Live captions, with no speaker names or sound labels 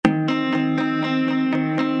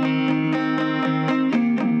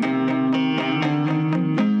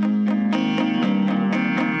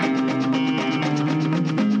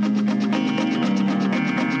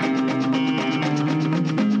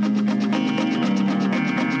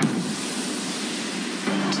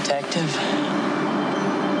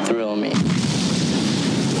detective. Thrill me.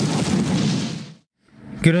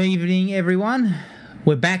 Good evening, everyone.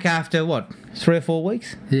 We're back after, 3 or 4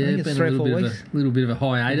 weeks? Yeah, I think it's 3 or 4 weeks. A little bit of a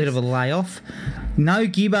hiatus. A bit of a layoff. No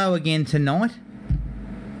Gibbo again tonight.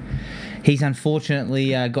 He's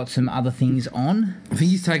unfortunately got some other things on. I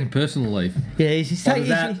think he's taking personal leave. Yeah, he's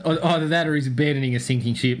taking... Either that or he's abandoning a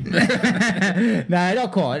sinking ship. No,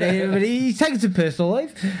 not quite. But he's taking some personal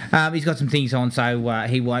leave. He's got some things on, so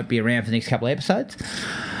he won't be around for the next couple of episodes.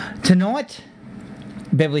 Tonight,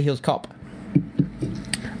 Beverly Hills Cop.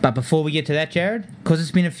 But before we get to that, Jared, because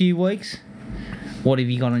it's been a few weeks, what have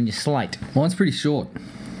you got on your slate? Mine's pretty short.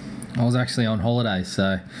 I was actually on holiday,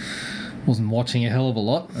 so wasn't watching a hell of a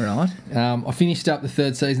lot. Right. I finished up the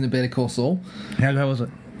third season of Better Call Saul. How was it?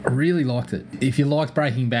 I really liked it. If you liked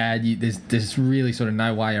Breaking Bad, there's really sort of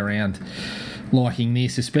no way around liking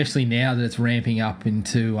this, especially now that it's ramping up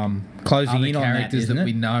into closing other in on characters that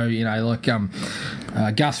we know. You know,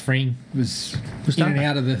 like Gus Fring was in and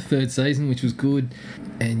out of the third season, which was good.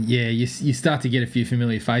 And yeah, you start to get a few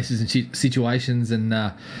familiar faces and situations,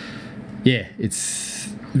 and it's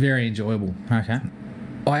very enjoyable. Okay.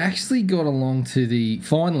 I actually got along to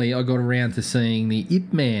finally I got around to seeing the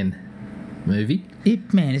Ip Man movie.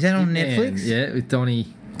 Ip Man, is that on Ip Netflix? Man, yeah, with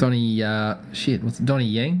Donnie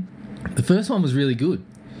Yang. The first one was really good.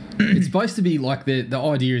 It's supposed to be like the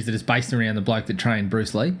idea is that it's based around the bloke that trained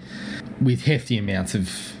Bruce Lee, with hefty amounts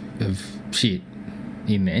of shit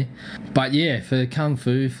in there. But yeah, for kung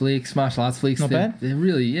fu flicks, martial arts flicks, they're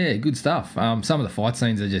really good stuff. Some of the fight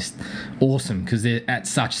scenes are just awesome because they're at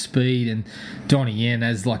such speed, and Donnie Yen,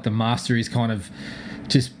 as like the master, is kind of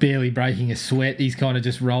just barely breaking a sweat. He's kind of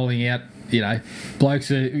just rolling out, blokes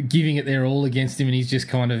are giving it their all against him, and he's just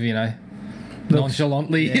kind of,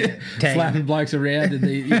 nonchalantly slapping blokes around, and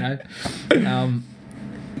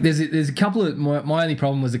there's a couple of my only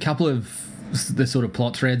problem was a couple of the sort of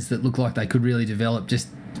plot threads that look like they could really develop just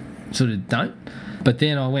sort of don't. But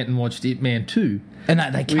then I went and watched Ip Man 2. And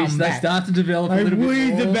they come back. They start to develop a little bit more.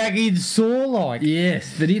 They weave back in Saw-like.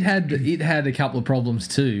 Yes, but it had a couple of problems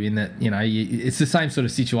too, in that, it's the same sort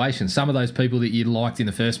of situation. Some of those people that you liked in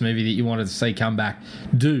the first movie that you wanted to see come back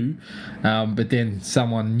do, but then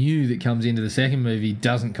someone new that comes into the second movie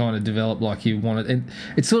doesn't kind of develop like you wanted. And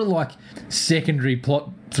it's sort of like secondary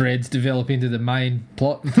plot threads develop into the main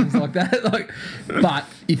plot and things like that. But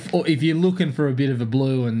if you're looking for a bit of a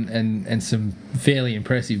blue and some fairly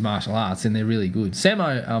impressive martial arts, then they're really good.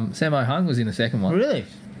 Sammo Hung was in the second one. Really?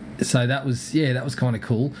 So that was kind of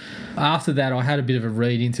cool. After that, I had a bit of a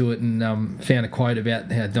read into it and found a quote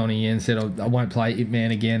about how Donnie Yen said, I won't play Ip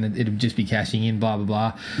Man again, it'll just be cashing in, blah, blah,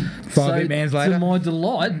 blah. 5 Ip Mans later? To my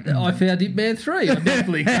delight, I found Ip Man 3 on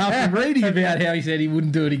Netflix after reading about how he said he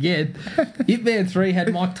wouldn't do it again. Ip Man 3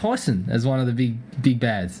 had Mike Tyson as one of the big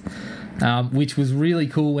bads. Which was really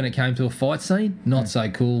cool when it came to a fight scene. Not so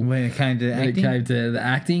cool when it came to the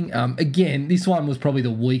acting. Again, this one was probably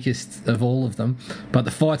the weakest of all of them, but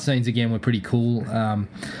the fight scenes again were pretty cool.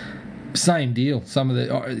 Same deal. Some of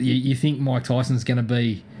the you think Mike Tyson's going to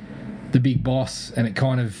be the big boss, and it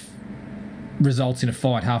kind of results in a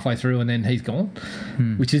fight halfway through, and then he's gone,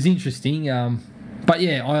 which is interesting. But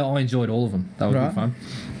yeah, I enjoyed all of them. They were good fun.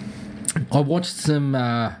 I watched some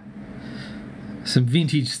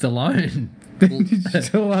vintage Stallone.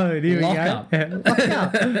 Stallone, here we go.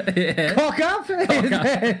 Yeah. Cock up?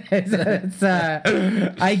 It's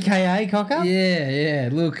AKA Cock Up? Yeah.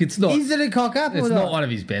 Look, it's not... Is it a cock up? It's not one of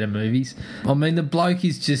his better movies. I mean, the bloke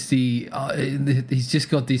is just he's just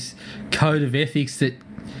got this code of ethics that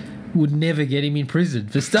would never get him in prison,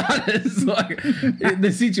 for starters.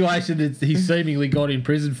 The situation that he seemingly got in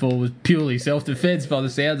prison for was purely self-defense by the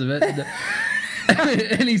sounds of it.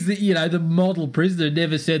 And he's the model prisoner,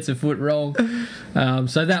 never sets a foot wrong.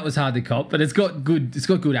 So that was hard to cop, but it's got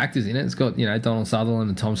good actors in it. It's got Donald Sutherland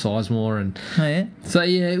and Tom Sizemore, and so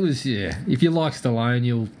it was if you like Stallone,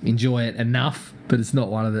 you'll enjoy it enough, but it's not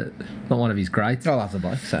one of his greats. I love the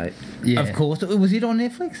bloke, so of course. Was it on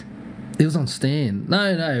Netflix? It was on Stan. No,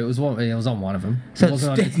 it was on one of them. So it's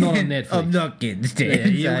not on Netflix. I'm not getting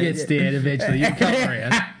Stan. Yeah, you'll get Stan eventually. You'll come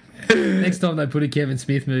around. Next time they put a Kevin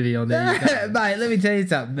Smith movie on there, mate. Let me tell you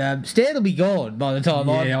something. Stan will be gone by the time.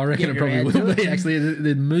 I reckon it probably will be. Actually,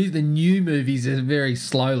 the new movies are very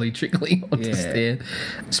slowly trickling onto Stan.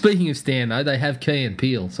 Speaking of Stan, though, they have Key and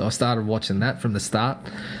Peele, so I started watching that from the start.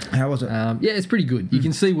 How was it? It's pretty good. You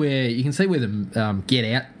can see where the Get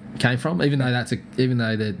Out came from, even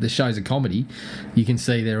though the show's a comedy. You can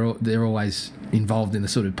see they're always involved in the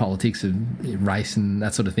sort of politics of race and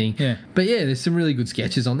that sort of thing. Yeah. But there's some really good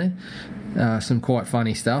sketches on there, some quite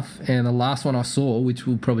funny stuff. And the last one I saw, which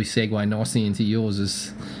will probably segue nicely into yours,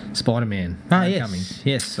 is Spider-Man. Oh, Homecoming.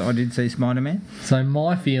 yes, I did see Spider-Man. So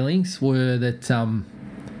my feelings were that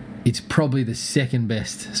it's probably the second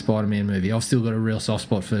best Spider-Man movie. I've still got a real soft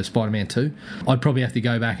spot for Spider-Man 2. I'd probably have to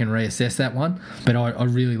go back and reassess that one, but I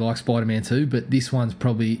really like Spider-Man 2, but this one's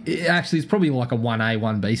probably... Actually, it's probably like a 1A,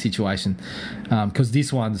 1B situation, because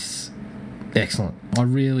this one's excellent. I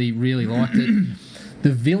really, really liked it.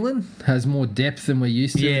 The villain has more depth than we're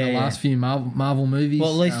used to in the last few Marvel movies.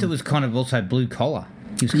 Well, at least it was kind of also blue collar.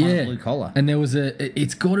 He was kind of blue collar. And there was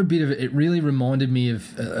it's got a bit of... It really reminded me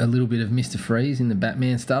of a little bit of Mr. Freeze in the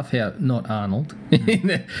Batman stuff. How, not Arnold. When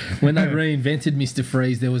they reinvented Mr.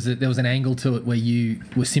 Freeze, there was an angle to it where you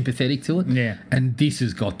were sympathetic to it. Yeah. And this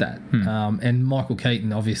has got that. And Michael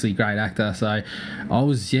Keaton, obviously great actor. So I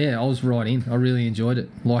was right in. I really enjoyed it.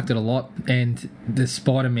 Liked it a lot. And the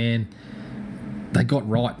Spider-Man... They got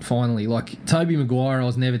right, finally. Like, Tobey Maguire I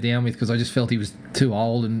was never down with because I just felt he was too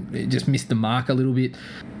old and it just missed the mark a little bit.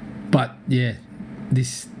 But, yeah,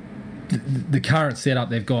 the current setup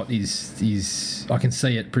they've got is I can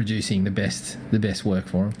see it producing the best work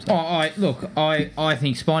for them. So. I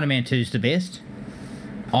think Spider-Man 2 is the best.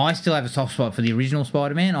 I still have a soft spot for the original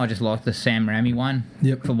Spider-Man. I just like the Sam Raimi one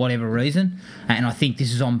for whatever reason. And I think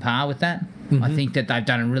this is on par with that. Mm-hmm. I think that they've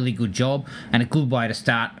done a really good job and a good way to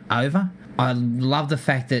start over. I love the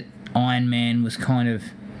fact that Iron Man was kind of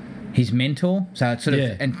his mentor, so it sort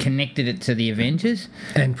of and connected it to the Avengers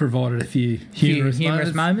and provided a few humorous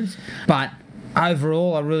moments. But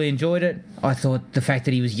overall, I really enjoyed it. I thought the fact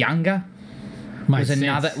that he was younger was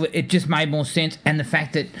another. Sense. It just made more sense, and the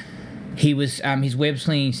fact that he was his web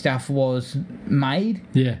slinging stuff was made,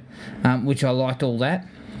 which I liked all that.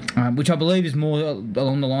 Which I believe is more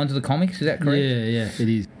along the lines of the comics. Is that correct? Yeah, it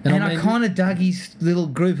is. And I kind of dug his little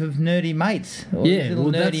group of nerdy mates. His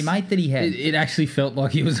little nerdy mate that he had. It actually felt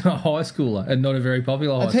like he was a high schooler and not a very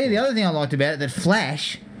popular high schooler. I'll tell you the other thing I liked about it, that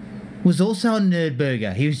Flash was also a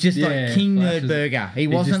nerdburger. He was just like King Flash Nerdburger. He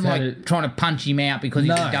wasn't like trying to punch him out because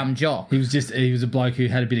he's a dumb jock. He was a bloke who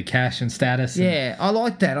had a bit of cash and status. Yeah, I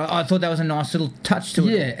liked that. I thought that was a nice little touch to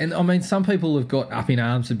it. Yeah, and I mean, some people have got up in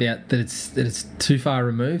arms about that it's too far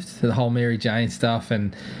removed, the whole Mary Jane stuff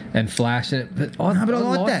and Flash. But I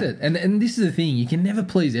liked it. And this is the thing, you can never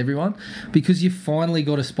please everyone because you've finally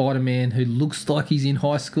got a Spider-Man who looks like he's in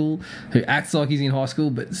high school, who acts like he's in high school,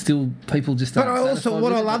 but still people just don't. But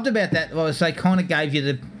what I loved about that was they kind of gave you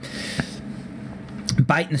the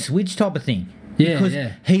bait and switch type of thing. Because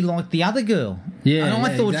he liked the other girl. Yeah, and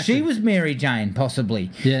I thought she was Mary Jane,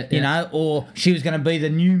 possibly. Yeah. You know, or she was going to be the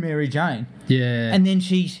new Mary Jane. Yeah. And then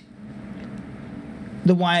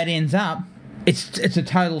the way it ends up, it's a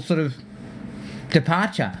total sort of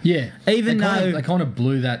departure. Yeah. Even though they kind of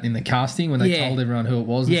blew that in the casting when they told everyone who it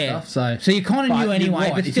was and stuff. So you kind of knew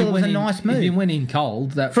anyway, but still it was a nice move. If you went in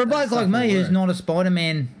cold, for a bloke like me who's not a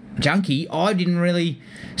Spider-Man junkie, I didn't really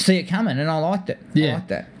see it coming, and I liked it. I liked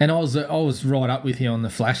that. And I was right up with you on the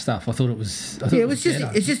Flash stuff. I thought it was.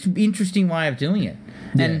 It's just an interesting way of doing it,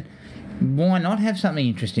 and why not have something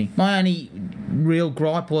interesting? My only real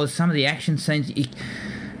gripe was some of the action scenes.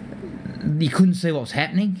 You couldn't see what was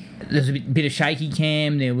happening. There's a bit of shaky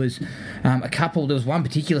cam. There was a couple. There was one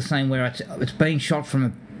particular scene where it's being shot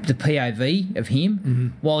from the POV of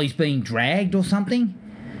him while he's being dragged or something.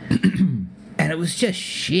 And it was just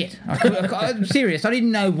shit. I'm serious. I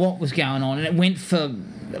didn't know what was going on. And it went for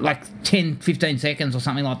like 10, 15 seconds or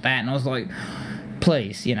something like that. And I was like,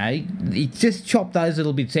 please, you just chop those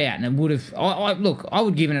little bits out. And it would have... I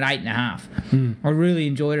would give it an 8.5. I really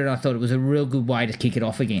enjoyed it. I thought it was a real good way to kick it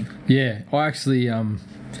off again. Yeah. I actually...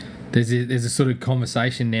 There's a sort of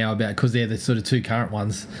conversation now about... Because they're the sort of two current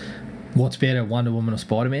ones... What's better, Wonder Woman or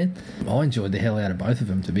Spider-Man? I enjoyed the hell out of both of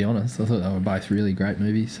them, to be honest. I thought they were both really great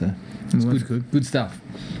movies. So it's good stuff.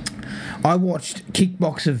 I watched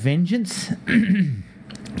Kickboxer Vengeance.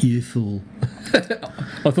 You fool.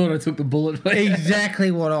 I thought I took the bullet.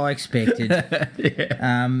 Exactly what I expected.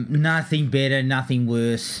 Nothing better, nothing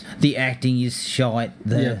worse. The acting is shite.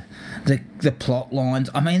 The plot lines.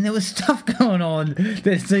 I mean, there was stuff going on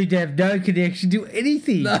that seemed to have no connection to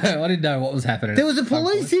anything. No, I didn't know what was happening. There was a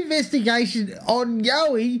police investigation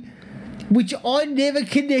ongoing, which I never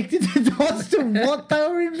connected the dots to what they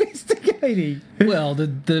were investigating. Well,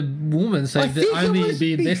 the woman seemed to only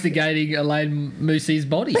be investigating Elaine Mousie's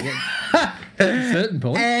body at a certain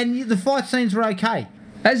point. And the fight scenes were okay.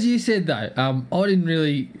 As you said, though, I didn't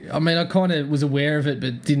really... I mean, I kind of was aware of it,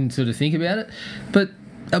 but didn't sort of think about it. But...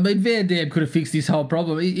 I mean, Van Damme could have fixed this whole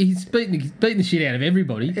problem. He's beaten the shit out of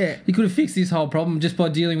everybody. Yeah. He could have fixed this whole problem just by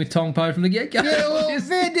dealing with Tong Po from the get-go. Yeah, well,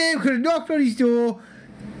 Van Damme could have knocked on his door,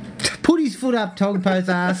 put his foot up Togpo's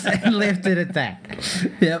ass and left it at that.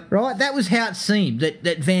 Yep. Right? That was how it seemed,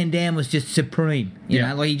 that Van Damme was just supreme. You Yeah.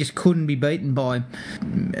 know, like he just couldn't be beaten by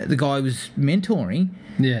the guy he was mentoring.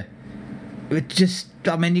 Yeah. It just,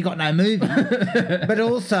 I mean, you got no movie. But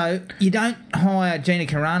also, you don't hire Gina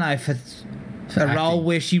Carano for a role acting.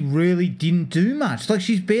 where she really didn't do much. Like,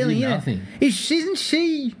 she's barely Did in nothing. it. Isn't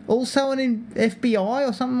she also in FBI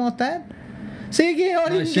or something like that? See again, I No,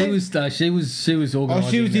 didn't she get- was organising. Oh,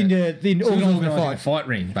 she was in the she was organising the organising fight. a fight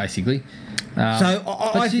ring, basically. So,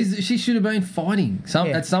 I but she should have been fighting Yeah.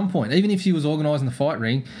 at some point, even if she was organising the fight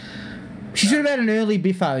ring. She should have had an early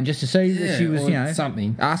biffo and just to see that Yeah, she was, or you know,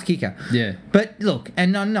 something. ass kicker. Yeah. But look,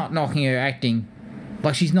 and I'm not knocking her acting.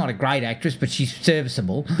 Like, she's not a great actress, but she's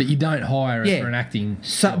serviceable. But you don't hire her Yeah. for an acting.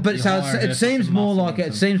 So, job. but You so hire her it for seems some more muscle like and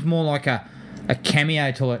it some- seems more like a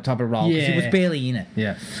cameo type of role. 'Cause it was Yeah. barely in it.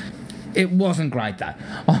 Yeah. It wasn't great though.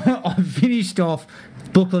 I finished off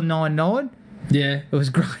Brooklyn Nine-Nine. Yeah. It was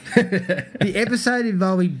great. The episode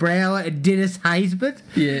involving Brower and Dennis Haysbert.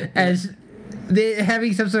 Yeah. As they're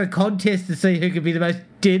having some sort of contest to see who could be the most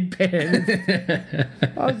deadpan.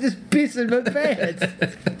 I was just pissing my pants.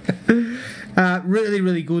 Really,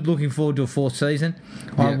 really good. Looking forward to a fourth season.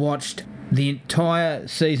 I Yeah. watched the entire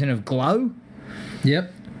season of Glow.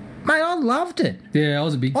 Yep. Mate, I loved it. Yeah, I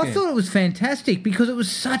was a big fan. I thought it was fantastic because it was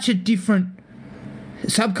such a different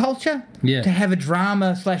subculture Yeah. to have a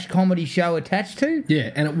drama/comedy show attached to.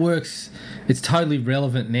 Yeah, and it works. It's totally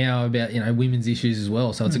relevant now about women's issues as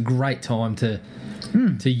well. So it's a Hmm. great time to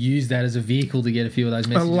use that as a vehicle to get a few of those I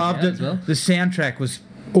messages. loved out it. as well. The soundtrack was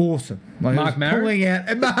awesome. Like, Mark it was Maron? pulling out,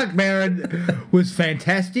 and Mark Maron was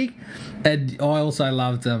fantastic. And I also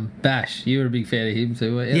loved Bash. You were a big fan of him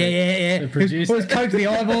too, weren't you? Yeah. The producer. Was coke the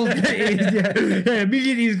eyeballs. A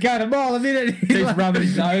million is going a mile a minute. He's rubbing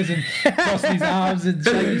his nose and crossing his arms and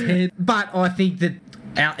shaking his head. But I think that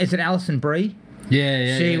is it Alison Brie?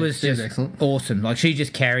 Yeah, She was She just excellent. awesome. Like, she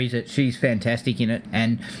just carries it. She's fantastic in it,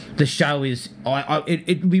 and the show is.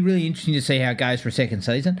 It'd be really interesting to see how it goes for a second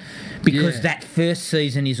season, because Yeah. that first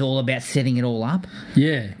season is all about setting it all up.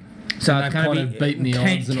 Yeah. So And it's they've going kind to of be beaten the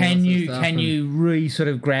odds and all Can that sort of you stuff, can and- you sort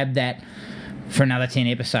of grab that for another 10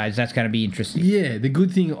 episodes? That's going to be interesting. Yeah, the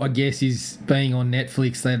good thing, I guess, is being on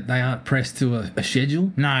Netflix, they aren't pressed to a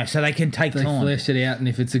schedule. No, so they can take They time. flesh it out, and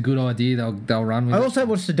if it's a good idea, they'll run with I it. also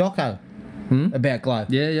watched the doco about Glow.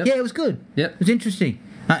 Yeah, yep. Yeah, it was good. Yep. It was interesting.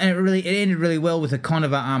 And it ended really well with a kind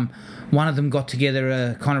of a one of them got together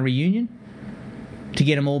a kind of reunion to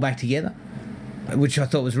get them all back together, which I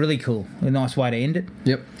thought was really cool. A nice way to end it.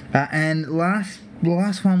 Yep. And the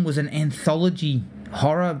last one was an anthology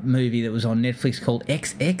horror movie that was on Netflix called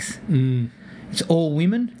XX. It's all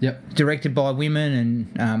women. Yep. Directed by women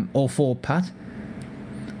and all four putt.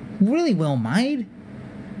 Really well made,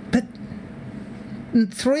 but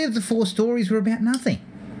 3 of the 4 stories were about nothing.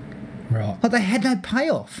 Right. Like, they had no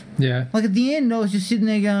payoff. Yeah. Like, at the end, I was just sitting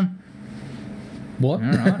there going, What? all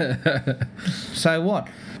right, so what?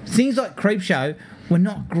 Things like Creepshow were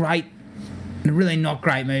not great, really not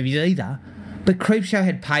great movies either, but Creepshow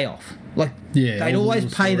had payoff. Like, Yeah, they'd all the always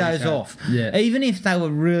little pay stories those had- off. yeah. Even if they were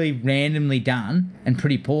really randomly done and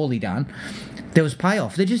pretty poorly done, there was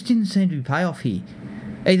payoff. There just didn't seem to be payoff here.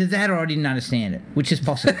 Either that or I didn't understand it, which is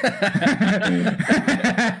possible.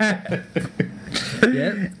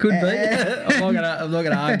 Yeah, could be. I'm not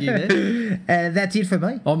gonna argue there. That's it for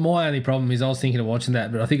me. Oh, my only problem is I was thinking of watching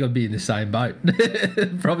that, but I think I'd be in the same boat.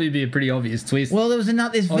 Probably be a pretty obvious twist. Well, there's just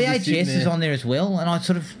sitting VHS is there. on there as well, and I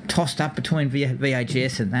sort of tossed up between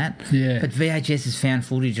VHS and that. Yeah. But VHS is found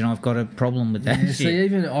footage, and I've got a problem with that. Yeah, shit. see,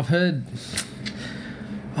 even I've heard,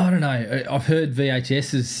 I don't know, I've heard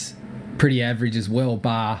VHS is pretty average as well,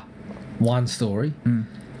 bar one story.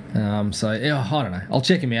 So yeah, I don't know. I'll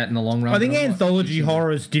check him out in the long run. I think but I'm not anthology fixing it.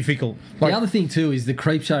 horror is difficult. The other thing too is the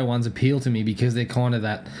Creepshow ones appeal to me because they're kind of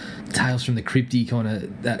that Tales from the Crypty kind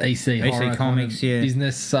of that EC horror kind Comics, of yeah.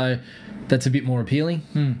 business. So that's a bit more appealing.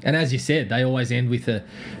 And as you said, they always end with a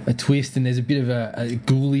twist, and there's a bit of a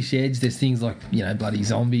ghoulish edge. There's things like bloody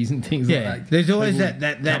zombies and things like that. there's always People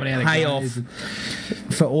that coming out of payoff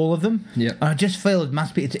graves. for all of them. Yep. And I just feel it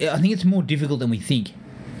must be. I think it's more difficult than we think.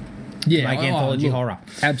 Yeah, Make anthology horror.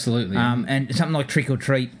 Absolutely. And something like Trick or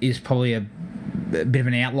Treat is probably a bit of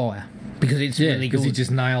an outlier because it's yeah, really because good. he just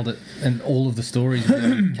nailed it, and all of the stories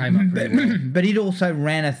really came up pretty well. But it also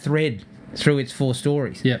ran a thread through its 4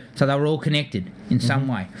 stories. Yep. So they were all connected in some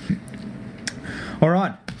way. All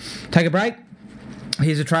right, take a break.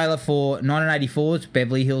 Here's a trailer for 1984's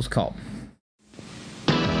Beverly Hills Cop.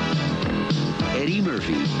 Eddie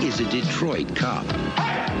Murphy is a Detroit cop.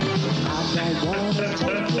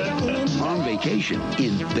 On vacation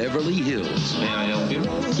in Beverly Hills. May I help you?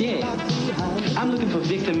 Yeah. I'm looking for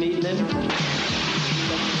Victor Maitland.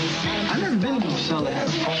 I've never been to a hotel that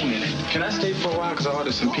has a phone in it. Can I stay for a while? Because I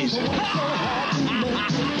ordered some pizza.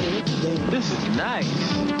 This is nice.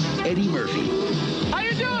 Eddie Murphy, How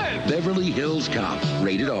you doing? Beverly Hills Cop,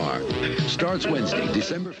 rated R. Starts Wednesday,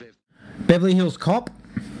 December 5th. Beverly Hills Cop,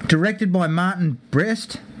 directed by Martin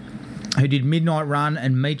Brest, who did Midnight Run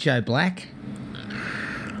and Meet Joe Black.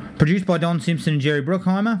 Produced by Don Simpson and Jerry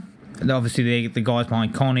Bruckheimer. And obviously, they're the guys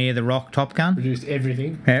behind Con Air, The Rock, Top Gun. Produced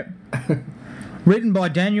everything. Yep. Written by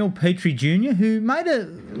Daniel Petrie Jr., who made a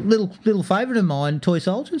little favourite of mine, Toy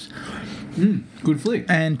Soldiers, Good flick.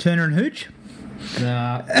 and Turner and Hooch.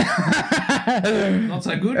 Not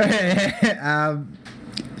so good.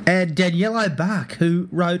 And Danielle Bach, who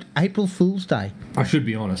wrote April Fool's Day. I should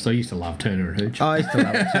be honest, I used to love Turner and Hooch. I used to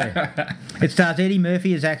love it too. It stars Eddie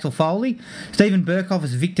Murphy as Axel Foley, Stephen Burkhoff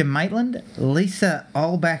as Victor Maitland, Lisa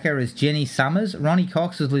Olbacher as Jenny Summers, Ronnie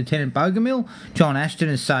Cox as Lieutenant Bogomil, John Ashton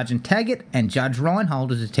as Sergeant Taggart, and Judge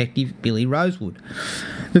Reinhold as Detective Billy Rosewood.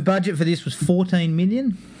 The budget for this was $14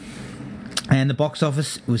 million. And the box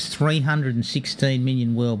office was $316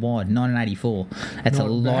 million worldwide, 1984. That's a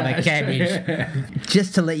lot of cabbage.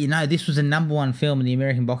 Just to let you know, this was the number one film in the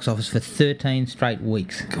American box office for 13 straight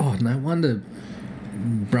weeks. God, no wonder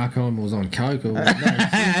Bruckheimer was on coke. Or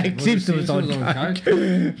Simpson was on coke.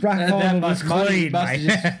 Bruckheimer was clean,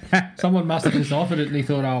 mate. Someone must have just offered it, and he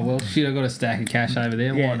thought, "Oh well, shit, I got a stack of cash over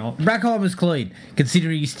there. Why not?" Bruckheimer was clean,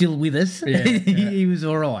 considering he's still with us. Yeah. He was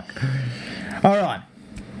all right. All right.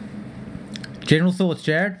 General thoughts,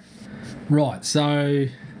 Jared? Right, so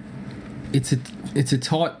it's a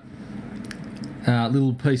tight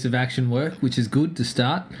little piece of action work, which is good to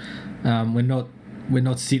start. We're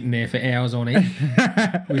not sitting there for hours on end,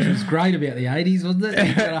 which was great about the 80s, wasn't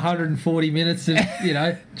it? About 140 minutes of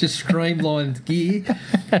just streamlined gear.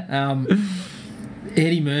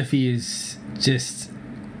 Eddie Murphy is just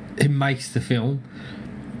he makes the film,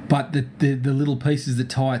 but the little pieces that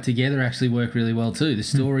tie it together actually work really well too. The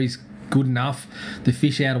story's good enough. The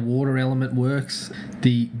fish out of water element works.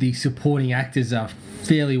 The supporting actors are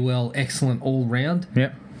fairly well, excellent all round.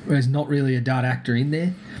 Yep. There's not really a dud actor in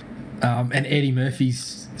there. And Eddie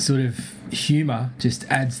Murphy's sort of humour just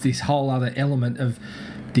adds this whole other element of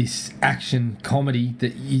this action comedy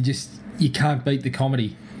that you can't beat the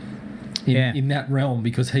comedy in that realm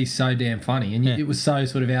because he's so damn funny. And it was so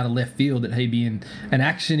sort of out of left field that he'd be in an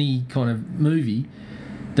action-y kind of movie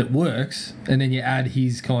that works, and then you add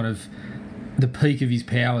his kind of the peak of his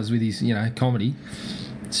powers with his comedy.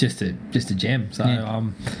 It's just a gem. So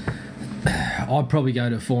I'd probably go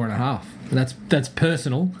to 4.5. That's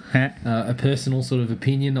personal, a personal sort of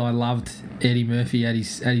opinion. I loved Eddie Murphy at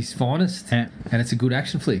his finest, and it's a good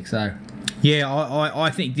action flick. So yeah,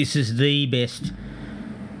 I think this is the best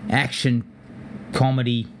action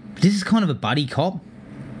comedy. This is kind of a buddy cop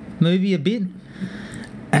movie a bit,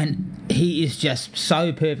 and he is just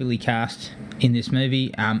so perfectly cast in this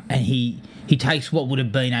movie, and he takes what would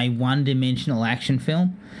have been a one-dimensional action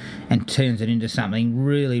film and turns it into something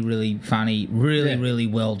really, really funny, really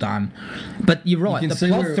well done. But you're right, the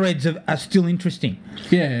plot threads are still interesting.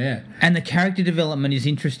 Yeah. And the character development is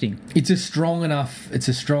interesting. It's a strong enough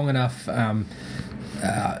strong enough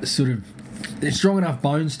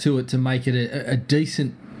bones to it to make it a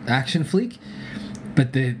decent action flick,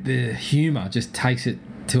 but the humour just takes it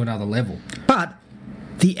to another level. But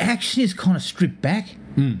the action is kind of stripped back.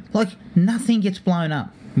 Like, nothing gets blown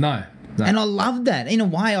up. No. And I loved that. In a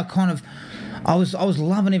way, I was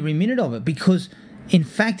loving every minute of it because, in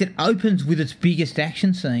fact, it opens with its biggest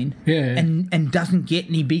action scene and doesn't get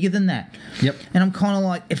any bigger than that. Yep. And I'm kind of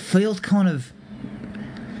like, it feels kind of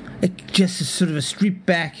just a sort of a stripped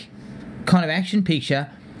back kind of action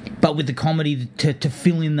picture, but with the comedy to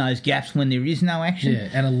fill in those gaps when there is no action. Yeah,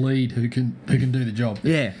 and a lead who can do the job.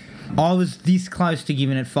 Yeah. I was this close to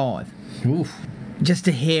giving it 5. Oof. Just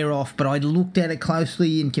a hair off, but I looked at it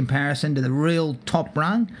closely in comparison to the real top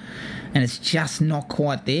rung, and it's just not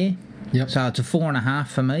quite there. Yep. So it's a 4.5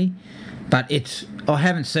 for me, but I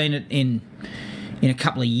haven't seen it in a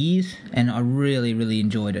couple of years, and I really, really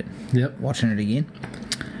enjoyed it. Yep. Watching it again.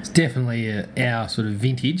 It's definitely our sort of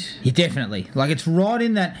vintage. Yeah, definitely. Like, it's right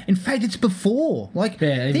in that. In fact, it's before. Like,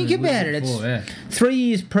 think about it. Before, it's 3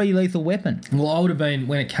 years pre-Lethal Weapon. Well, I would have been,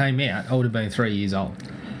 when it came out, I would have been 3 years old.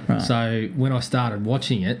 Right. So when I started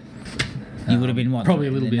watching it, you would have been what? Probably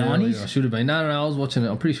a little bit 90s? earlier. I should have been. No, I was watching it.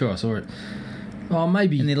 I'm pretty sure I saw it Oh,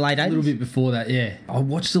 maybe In the late a little 80s? bit before that, yeah. I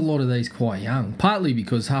watched a lot of these quite young, partly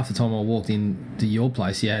because half the time I walked into your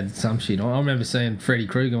place, you had some shit on. I remember seeing Freddy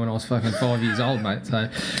Krueger when I was fucking 5 years old, mate. So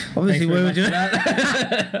Obviously, thanks we very were much for doing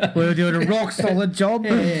that. we were doing a rock solid job.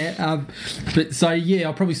 Yeah, but so yeah,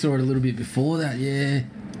 I probably saw it a little bit before that. Yeah,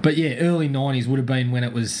 but yeah, early '90s would have been when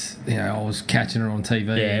it was. I was catching her on TV.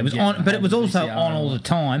 Yeah, it and was getting on, but it was also VCR on all the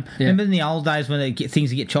time. Yeah. Remember in the old days when things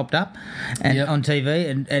would get chopped up and Yep. on TV,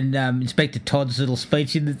 and Inspector Todd's little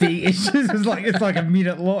speech in the thing, it's like a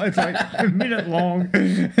minute long. It's like a minute long.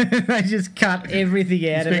 They just cut everything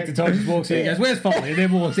out Inspector of it. Todd just walks in and goes, "Where's Foley?" and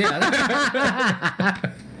then walks out.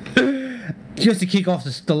 Just to kick off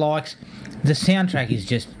the likes, the soundtrack is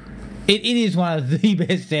just. It is one of the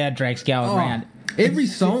best soundtracks going around. Every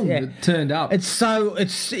song Yeah. that turned up. It's I was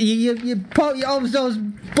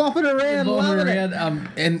bopping around, loving it.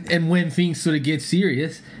 And when things sort of get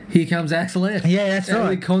serious, here comes Axel F. Yeah, that's And right.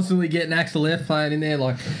 We're constantly getting Axel F playing in there.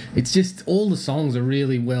 Like, it's just all the songs are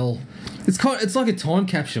really well. It's like a time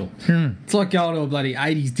capsule. It's like going to a bloody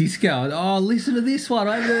 80s disco. Oh, listen to this one.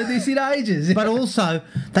 I haven't heard this in ages. But also,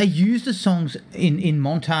 they use the songs in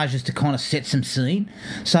montages to kind of set some scene.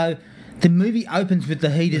 So the movie opens with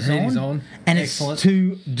the heaters The heaters on, on. and Excellent. it's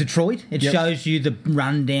to Detroit. It Yep. shows you the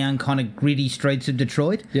rundown, kind of gritty streets of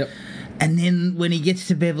Detroit. Yep. And then when he gets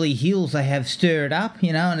to Beverly Hills, they have Stir It Up,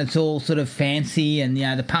 and it's all sort of fancy and,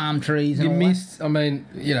 the palm trees and You all missed, I mean,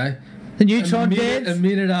 that. The Neutron a dance.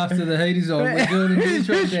 minute after the heat is on, we're doing a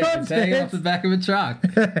neutron Neutron dance hanging dance. off the back of a truck.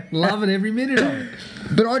 Loving every minute of it.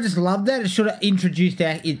 But I just love that. It should have introduced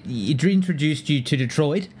you to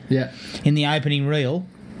Detroit. Yeah. In the opening reel,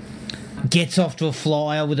 gets off to a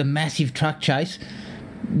flyer with a massive truck chase,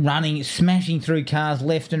 smashing through cars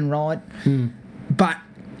left and right. But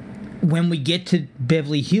when we get to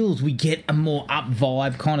Beverly Hills, we get a more up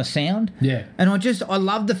vibe kind of sound. Yeah. And I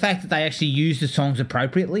love the fact that they actually use the songs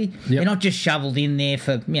appropriately. Yep. They're not just shoveled in there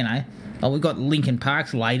for, oh, we've got Linkin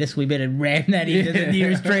Park's latest, we better ram that into the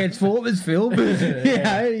nearest Transformers film.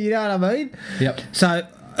 You know what I mean? Yep. So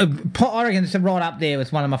I reckon it's right up there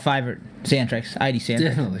with one of my favourite soundtracks, 80s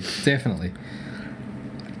soundtracks. Definitely.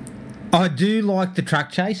 I do like the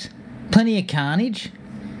truck chase. Plenty of carnage.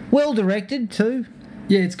 Well directed too.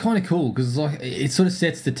 Yeah, it's kind of cool because it sort of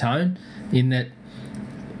sets the tone in that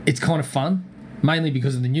it's kind of fun, mainly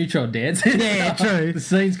because of the neutron dance. Yeah, true. The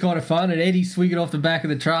scene's kind of fun, and Eddie's swinging off the back of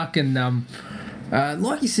the truck, and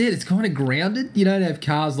like you said, it's kind of grounded. You don't have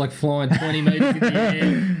cars like flying 20 metres in the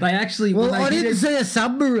air. They actually... Well, when they I hit didn't see a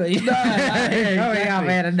submarine. No, Coming up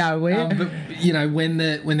exactly. out of nowhere. But when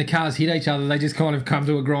the cars hit each other, they just kind of come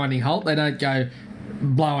to a grinding halt. They don't go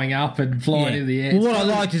blowing up and flying Yeah. into the air. Well, what It's I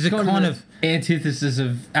liked is it kind the of- antithesis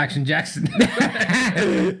of Action Jackson.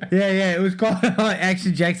 Yeah, it was quite like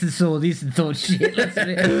Action Jackson saw this and thought, shit, let's turn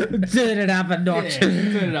it up a notch. Turn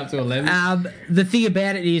it up to 11. The thing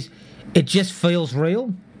about it is, it just feels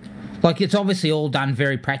real. Like, it's obviously all done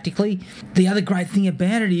very practically. The other great thing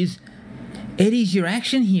about it is, Eddie's your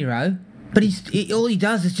action hero, but all he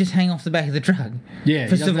does is just hang off the back of the truck. Yeah,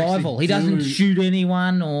 For he doesn't survival. actually He doesn't do- shoot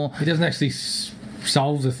anyone or... He doesn't actually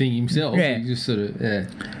solve the thing himself. Yeah. He just sort of, yeah.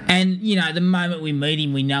 And, the moment we meet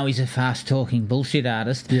him, we know he's a fast-talking bullshit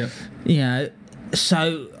artist. Yep.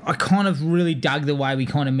 So I kind of really dug the way we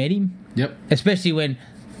kind of met him. Yep. Especially when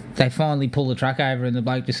they finally pull the truck over and the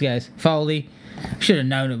bloke just goes, Foley, should have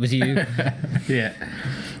known it was you. Yeah.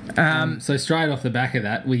 So straight off the back of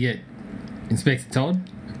that, we get Inspector Todd.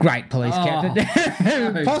 Great police Oh, captain.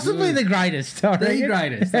 so Possibly good. the greatest. I The reckon.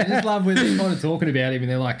 greatest. I just love when they're kind of talking about him and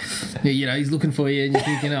they're like, he's looking for you and you're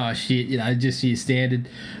thinking, oh shit, just your standard.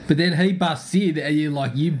 But then he busts in and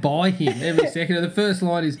you buy him every second. And the first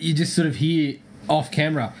line is you just sort of hear off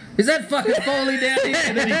camera, is that fucking Foley down here?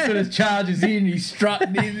 And then he sort of charges in, he's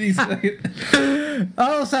strutting in. He's I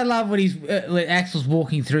also love when Axel's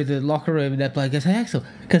walking through the locker room and that bloke goes, hey Axel,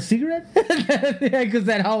 got a cigarette? Because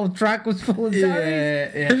that whole truck was full of zombies. yeah.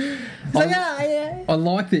 It's like, yeah. I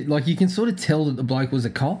like that. Like, you can sort of tell that the bloke was a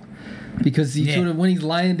cop because he Yeah. sort of, when he's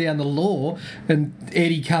laying down the law and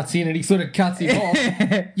Eddie cuts in and he sort of cuts him off,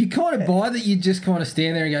 you kind of buy that. You just kind of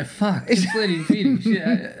stand there and go, fuck, just let him finish.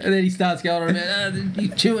 And then he starts going on about,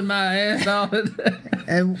 you're chewing my ass off.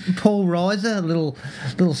 And Paul Reiser, a little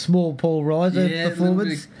small Paul Reiser Yeah,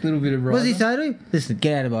 performance. little bit of What does he Reiser. say to him? Listen,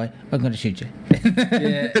 get out of my way. I'm going to shoot you.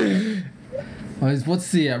 Yeah.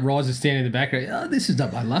 What's the Riser standing in the background? Oh, this is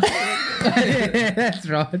not my luck. That's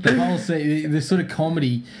right. The whole scene, the sort of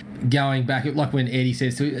comedy going back, like when Eddie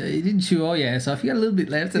says to him, he didn't chew all your ass off, you got a little bit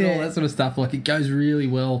left and all Yeah. that sort of stuff. Like, it goes really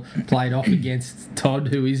well played off against Todd,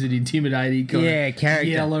 who is an intimidating kind Yeah, of character.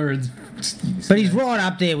 yeller. And, But he's right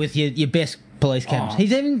up there with your best police cameras. Oh.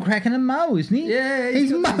 He's even cracking a mo, isn't he? Yeah,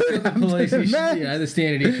 he's got the police issue, mo. the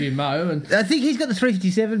standard issue mo. And I think he's got the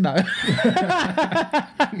 357 mo.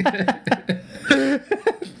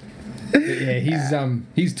 yeah,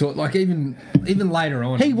 he's taught like even later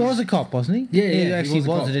on. He was a cop, wasn't he? Yeah, he actually was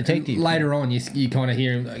cop. a detective. Later on, you kind of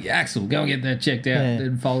hear him like, Axel, go and get that checked out. Yeah.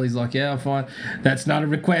 And Foley's like, yeah, I'm fine. That's not a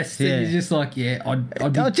request. Yeah. And he's just like, yeah, I'd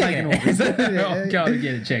be I'll check taking it. orders. I'll go and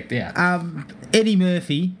get it checked out. Eddie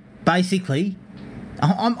Murphy, basically,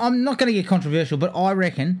 I'm not going to get controversial, but I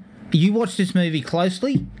reckon you watch this movie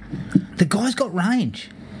closely, the guy's got range.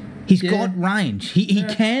 He's got range. He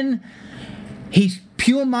can. He's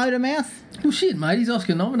pure motor mouth. Well, shit, mate, he's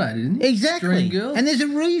Oscar nominated, isn't he? Exactly. Dreamgirls. And there's a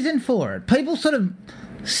reason for it. People sort of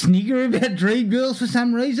snigger about Dreamgirls for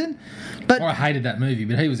some reason, but I hated that movie,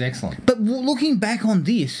 but he was excellent. But looking back on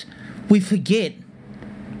this, we forget.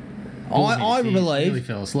 I He believe really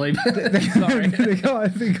fell asleep. Sorry.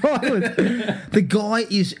 the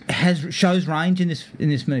guy shows range in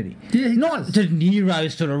this movie. Yeah, he not does. De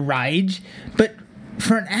Niro sort of rage, but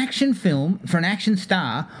for an action film, for an action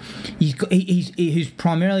star, who's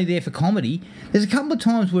primarily there for comedy. There's a couple of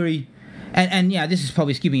times where and yeah, this is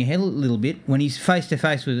probably skipping ahead a little bit when he's face to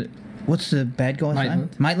face with what's the bad guy's name?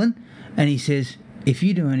 Maitland, and he says, "If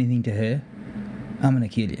you do anything to her, I'm going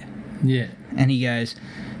to kill you." Yeah. And he goes,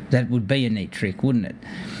 "That would be a neat trick, wouldn't it?"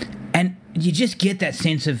 And you just get that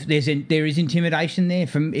sense of there is intimidation there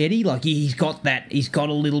from Eddie. Like he's got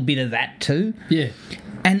a little bit of that too. Yeah.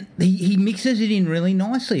 And he mixes it in really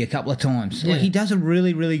nicely a couple of times. Yeah. Like he does a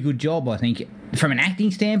really, really good job, I think, from an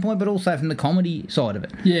acting standpoint, but also from the comedy side of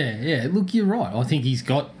it. Yeah, yeah. Look, you're right. I think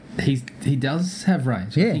he does have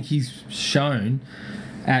range. Yeah. I think he's shown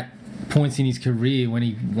at points in his career when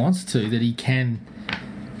he wants to that he can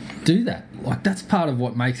do that. Like that's part of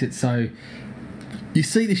what makes it so. You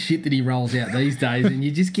see the shit that he rolls out these days, and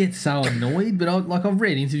you just get so annoyed. But I've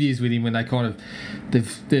read interviews with him when they kind of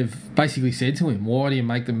they've basically said to him, "Why do you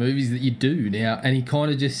make the movies that you do now?" And he kind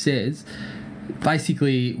of just says,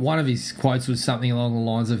 basically, one of his quotes was something along the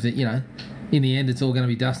lines of that, in the end, it's all going to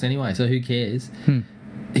be dust anyway, so who cares?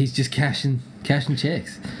 He's just cashing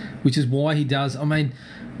checks, which is why he does. I mean,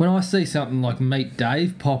 when I see something like Meet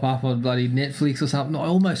Dave pop up on bloody Netflix or something, I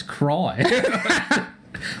almost cry.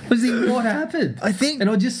 I was thinking, what happened? And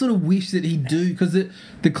I just sort of wish that he'd do, because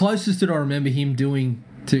the closest that I remember him doing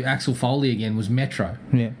to Axel Foley again was Metro.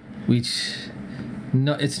 Yeah. Which,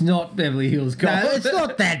 it's not Beverly Hills Cop. No, it's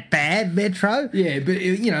not that bad, Metro. Yeah, but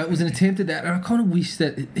it was an attempt at that, and I kind of wish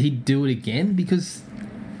that he'd do it again, because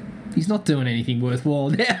he's not doing anything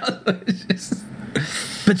worthwhile now. It's just...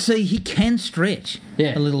 But see, he can stretch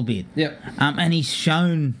a little bit. Yep. And he's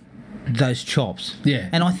shown those chops. Yeah.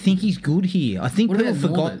 And I think he's good here. I think What people about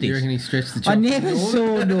forgot Norbert? Do you this. reckon he stretched the chops? I never Norbert?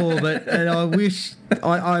 saw Norbert, and I wish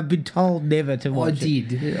I've been told never to watch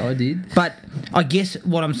it. I did. But I guess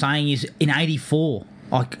what I'm saying is, in '84,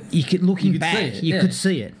 looking back, see it, you yeah. could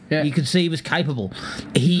see it. Yeah. You could see he was capable.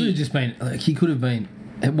 He could have just been. He could have been.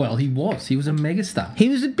 Well, he was. He was a megastar. He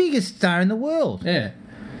was the biggest star in the world. Yeah.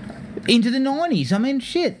 Into the '90s. I mean,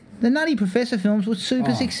 shit. The Nutty Professor films were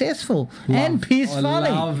super successful and piss funny.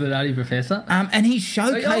 I love the Nutty Professor. And he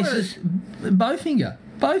showcases Bowfinger.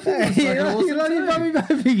 Bowfinger's fucking awesome you like too. Bobby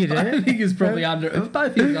Bowfinger, do you? Bowfinger's probably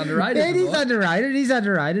Bowfinger's underrated. Yeah, he's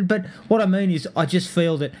underrated. But what I mean is, I just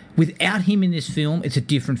feel that without him in this film, it's a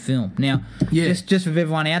different film. Now, just for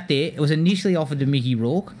everyone out there, it was initially offered to Mickey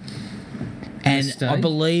Rourke, and Yes, I Dave.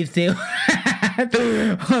 believe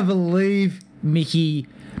Mickey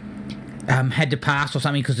had to pass or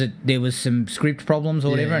something because there was some script problems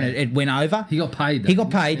or whatever, Yeah. and it went over. He got paid, though. He got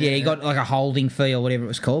paid. Yeah, he got like a holding fee or whatever it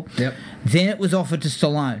was called. Yep. Then it was offered to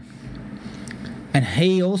Stallone, and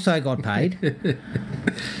he also got paid.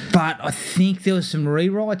 But I think there was some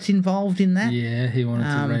rewrites involved in that. Yeah, he wanted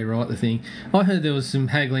to rewrite the thing. I heard there was some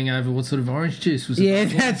haggling over what sort of orange juice was. Yeah,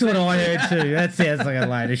 available. that's what I heard too. That sounds like a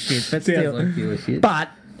load of shit. But still, like pure shit. But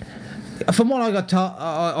from what I got told,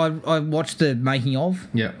 I watched the making of.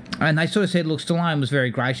 Yeah. And they sort of said, look, Stallone was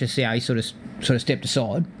very gracious how he sort of stepped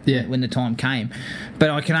aside when the time came.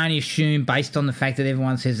 But I can only assume, based on the fact that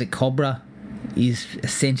everyone says that Cobra is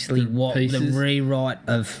essentially what pieces. the rewrite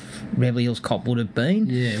of Beverly Hills Cop would have been.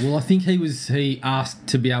 Yeah, well, I think he asked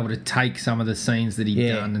to be able to take some of the scenes that he'd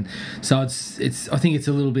done, and so it's. I think it's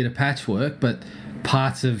a little bit of patchwork, but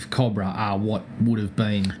parts of Cobra are what would have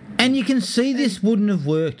been. And you can see this wouldn't have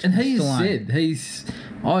worked. And he Stallone. said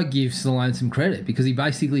I give Stallone some credit because he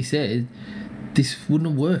basically said this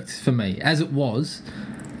wouldn't have worked for me as it was.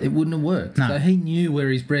 it wouldn't have worked. No. So he knew where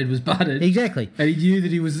his bread was buttered. Exactly. And he knew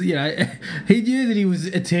that he was, he knew that he was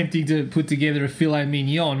attempting to put together a filet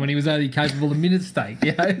mignon when he was only capable of minute steak,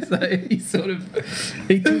 So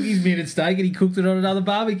he took his minute steak and he cooked it on another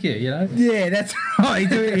barbecue, Yeah, that's right.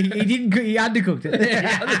 He didn't. He undercooked it.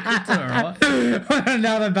 Yeah, that's all right. On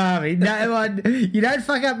another barbie. No one. You don't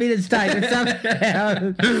fuck up minute steak, but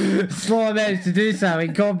somehow Sly managed to do so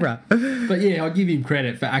in Cobra. But yeah, I give him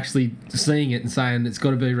credit for actually seeing it and saying it's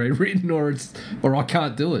got to be rewritten or I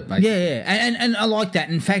can't do it. Basically. Yeah, and I like that.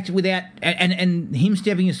 In fact, without and him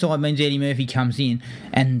stepping aside means Eddie Murphy comes in,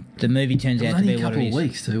 and the movie turns out to be only a what couple it of is.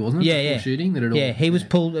 weeks too, wasn't it? Yeah, Before shooting that it all. Yeah, he was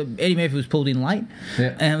pulled. Eddie Murphy was pulled in late,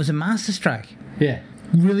 Yeah. and it was a masterstroke. Yeah,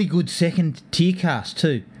 Really good second tier cast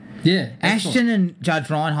too. yeah. Ashton and Judge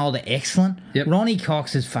Reinhold are excellent. Yep. Ronnie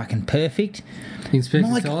Cox is fucking perfect. Inspector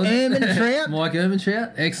Mike Todd. Ehrmantraut. Mike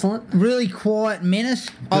Ehrmantraut, excellent. Really quiet menace.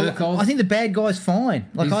 Burkov. I think the bad guy's fine.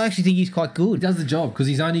 I actually think he's quite He good. does the job because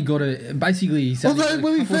he's only got a basically. He's only Although got a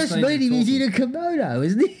when we couple of first scenes meet him, he's talking. in a kimono,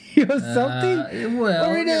 isn't he, or something? Well,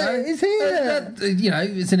 Or in is he?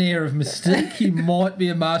 it's an air of mystique. He might be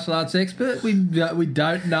a martial arts expert. We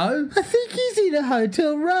don't know. I think he's in a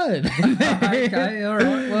hotel room. Okay, all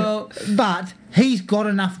right. Well, But he's got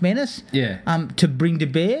enough menace. Yeah. To bring to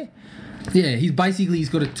bear. yeah. He's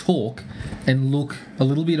got to talk and look a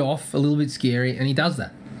little bit off, a little bit scary, and he does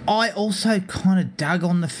that. I also kind of dug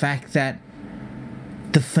on the fact that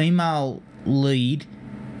the female lead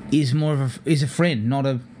is is a friend, not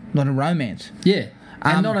a romance. Yeah.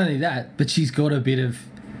 And Um, not only that, but she's got a bit of.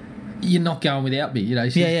 You're not going without me,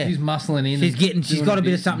 She's, Yeah. she's muscling in. She's and got a doing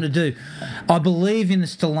bit of something to do. I believe in the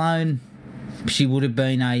Stallone, she would have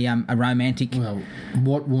been a romantic. Well,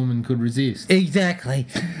 what woman could resist? Exactly.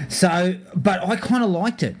 So, but I kind of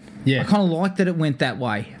liked it. Yeah. I kind of liked that it went that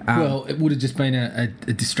way. Well, it would have just been a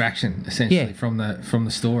distraction essentially Yeah. from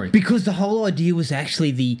the story. Because the whole idea was actually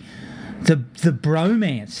the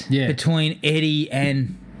bromance Yeah. between Eddie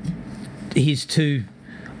and his two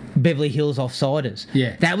Beverly Hills offsiders.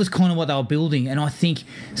 Yeah. That was kind of what they were building, and I think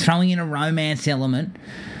throwing in a romance element,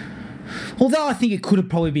 although I think it could have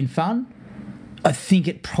probably been fun, I think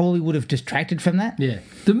it probably would have distracted from that. Yeah,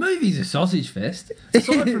 the movie's a sausage fest.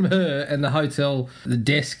 Aside from her and the hotel, the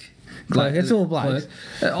desk Clerk, it's all blokes.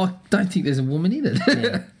 I don't think there's a woman in it.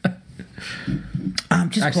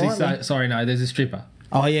 Just Actually, quietly. sorry, no, there's a stripper.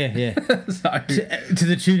 Oh yeah. Sorry. To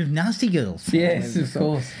the tune of Nasty Girls. Yes, of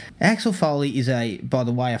course. Axel Foley is by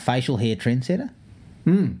the way, a facial hair trendsetter.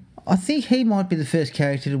 Hmm. I think he might be the first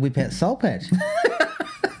character to whip out Soul Patch.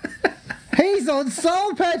 He's on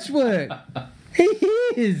Soul Patch work. He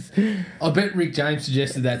is. I bet Rick James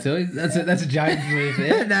suggested that to him. That's a James move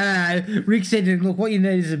there. No. Rick said to him, look, what you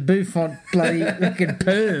need is a bouffant bloody fucking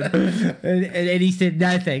perm. And he said,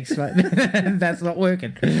 no thanks, mate. That's not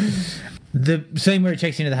working. The scene where he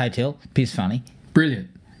checks into the hotel, piss funny. Brilliant.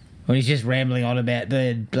 When he's just rambling on about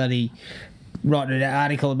the bloody writing an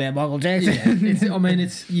article about Michael Jackson.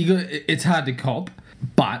 Yeah, it's hard to cop,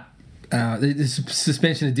 but the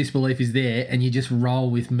suspension of disbelief is there, and you just roll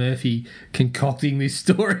with Murphy concocting this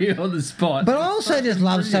story on the spot. But I also just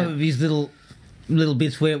love some of his little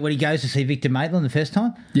bits where when he goes to see Victor Maitland the first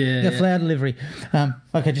time. Yeah, The yeah. flower delivery.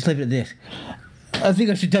 Okay, just leave it at this. I think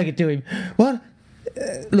I should take it to him. What?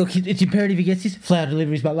 Look, it's imperative he gets this. Flower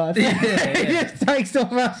delivery is my life. Yeah. He just takes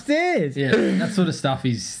off upstairs. Yeah, that sort of stuff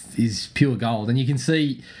is pure gold, and you can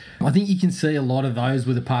see. I think you can see a lot of those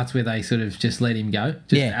were the parts where they sort of just let him go,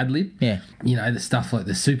 just ad lib. Yeah. You know, the stuff like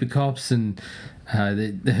the Super Cops and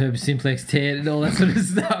the Herb Simplex Ted and all that sort of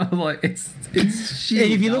stuff. Like it's shit.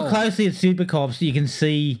 And if you look closely at Super Cops, you can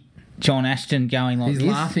see John Ashton going like He's this.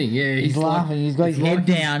 laughing, yeah. He's laughing. He's got his it's head like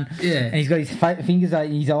down. yeah. And he's got his fingers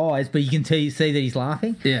in his eyes, but you can see that he's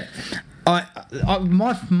laughing. Yeah. One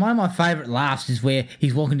of my favourite laughs is where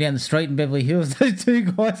he's walking down the street in Beverly Hills. Those two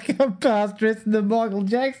guys come past dressed in the Michael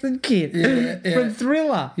Jackson kid from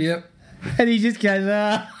Thriller. Yep. And he just goes,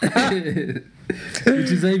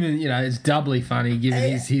 Which is even, it's doubly funny given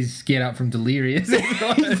his get up from Delirious.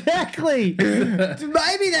 Exactly.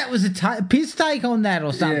 Maybe that was a piss take on that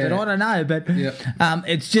or something. Yeah. I don't know. But Yep.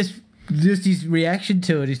 it's just his reaction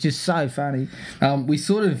to it is just so funny. We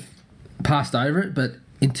sort of passed over it, but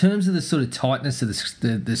in terms of the sort of tightness of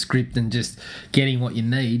the script and just getting what you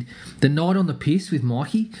need, the night on the piss with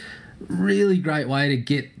Mikey, really great way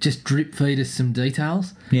to just drip feed us some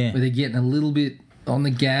details. Yeah. Where they're getting a little bit on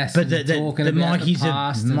the gas But and talking about Mikey's the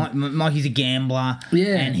past. Mikey's a gambler,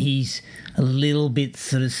 Yeah. and he's a little bit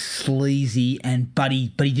sort of sleazy, but he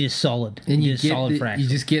did a solid. and he you did a solid for you Axel.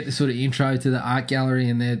 just get the sort of intro to the art gallery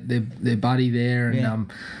and their buddy there, and Yeah.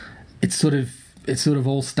 it's sort of it sort of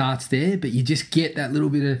all starts there, but you just get that little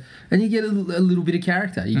bit of, and you get a little bit of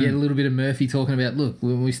character. You get a little bit of Murphy talking about, look,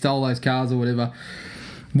 when we stole those cars or whatever,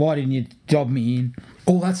 Why didn't you job me in?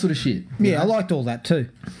 all that sort of shit. Yeah, I liked all that too.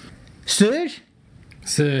 Serge?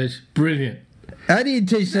 Serge, brilliant. Only in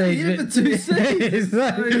 2 scenes. Yeah, but- for 2 scenes. So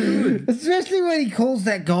So good. Especially when he calls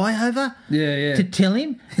that guy over Yeah. to tell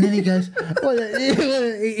him, and then he goes,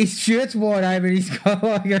 his shirt's wide open, he's got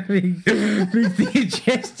like a big thing of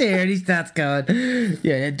chest hair, and he starts going,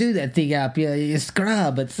 yeah, do that thing up, you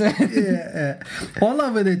scrub. It's I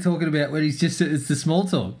love when they're talking about when it's the small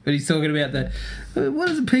talk. When he's talking about the, what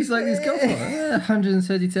does a piece like this go for?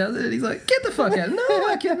 130,000. And he's like, get the fuck out. No,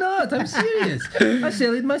 I cannot. I'm serious. I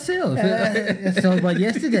sell it myself. I sold one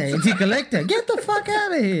yesterday. It's a collector. Get the fuck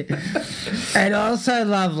out of here. And I also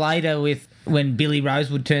love later with when Billy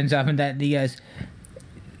Rosewood turns up and that, and he goes,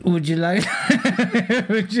 would you like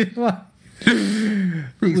would you like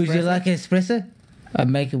espresso? I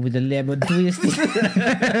make it with a lemon twist. It's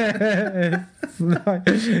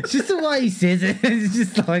just the way he says it. It's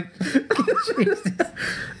just like, Jesus.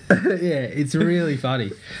 Yeah, it's really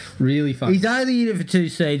funny. Really funny. He's only in it for 2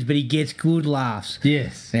 scenes, but he gets good laughs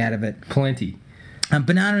Yes. out of it. Plenty.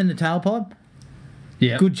 Banana in the Tailpipe.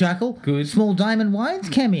 Yeah. Good chuckle. Good. Small Damon Wayans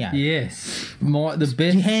cameo. Yes.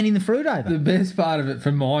 The Handing the fruit over. best part of it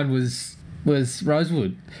for mine was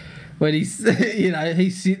Rosewood. When he's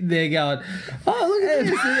he's sitting there going, oh, look at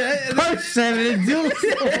this. Post 7 and Dills.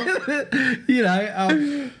 Can I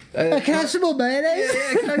have some more mayonnaise?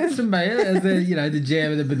 Can I get some mayo? As the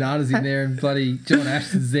jam and the bananas in there, and bloody John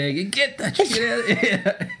Ashton's there. Get that shit out of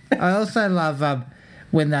here. I also love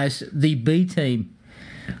when the B team,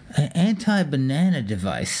 an anti-banana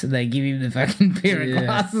device, they give him the fucking pair of Yeah.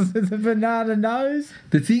 glasses with the banana nose.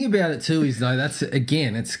 The thing about it too is though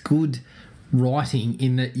it's good writing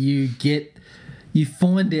in that you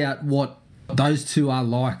find out what those two are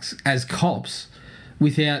like as cops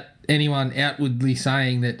without anyone outwardly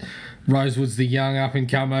saying that Rosewood's the young up and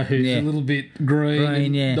comer who's Yeah. a little bit green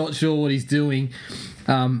and yeah. not sure what he's doing.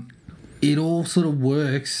 It all sort of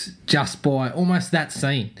works just by almost that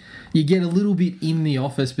scene. You get a little bit in the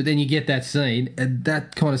office, but then you get that scene, and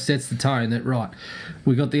that kind of sets the tone that, right,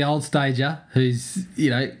 we got the old stager who's,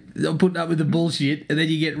 putting up with the bullshit, and then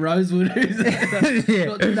you get Rosewood who's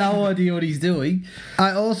got no idea what he's doing.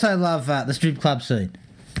 I also love the strip club scene.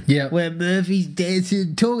 Yeah. Where Murphy's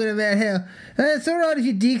dancing, talking about how it's all right if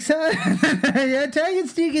your dick's hard. Taking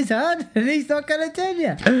stick is hard, and he's not going to tell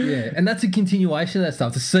you. Yeah, and that's a continuation of that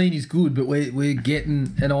stuff. The scene is good, but we're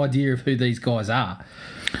getting an idea of who these guys are.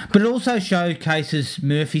 But it also showcases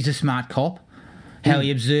Murphy's a smart cop, how he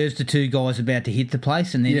observes the 2 guys about to hit the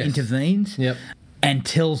place and then Yes. intervenes Yep. and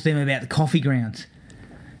tells them about the coffee grounds.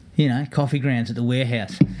 Coffee grounds at the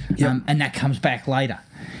warehouse. Yep. And that comes back later,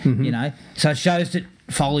 So it shows that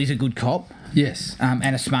Foley's a good cop Yes.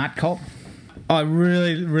 and a smart cop. I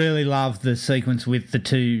really, really love the sequence with the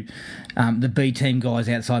 2, the B team guys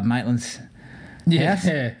outside Maitland's house.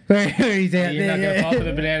 Yeah. Where he's out You're there. not going to offer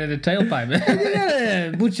the banana to tailpipe. You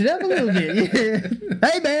gotta butch it up a little bit. Yeah.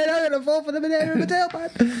 Hey man, I'm gonna fall for the banana in the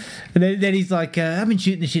tailpipe. And then he's like, I've been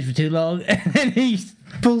shooting the shit for too long. And then he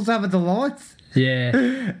pulls up at the lights Yeah.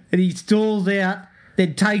 and he stalls out,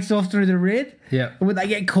 then takes off through the red. Yeah. And when they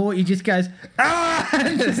get caught, he just goes, ah!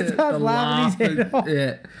 And just starts laughing his head off.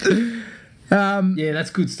 Yeah. Yeah, that's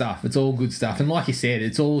good stuff. It's all good stuff. And like you said,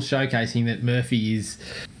 it's all showcasing that Murphy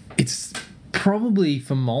it's probably,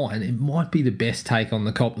 for mine, it might be the best take on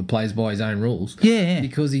the cop that plays by his own rules. Yeah.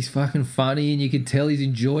 Because he's fucking funny and you can tell he's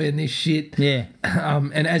enjoying this shit. Yeah.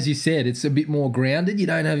 And as you said, it's a bit more grounded. You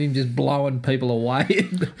don't have him just blowing people away.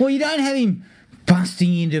 Well, you don't have him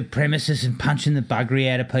busting into premises and punching the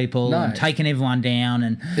buggery out of people No. and taking everyone down.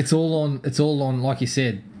 And It's all on, like you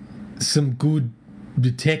said, some good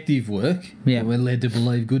detective work. Yeah. We're led to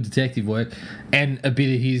believe good detective work, and a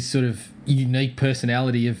bit of his sort of unique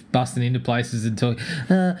personality of busting into places and talking.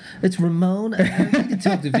 It's Ramon. You can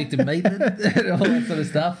talk to Victor Maitland and all that sort of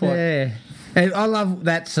stuff. Like, yeah. And I love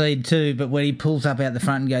that scene too, but when he pulls up out the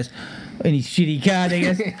front and goes in his shitty car, and he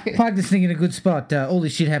goes, park this thing in a good spot. All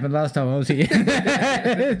this shit happened last time I was here.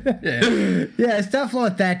 Yeah, stuff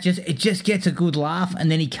like that. It just gets a good laugh,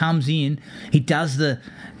 and then he comes in, he does the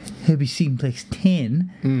Herbie Simplex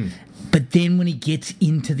 10, but then when he gets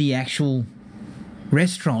into the actual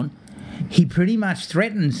restaurant, he pretty much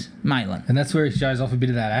threatens Maitland. And that's where he shows off a bit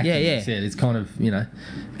of that acting. Yeah, yeah. Like you said. It's kind of, And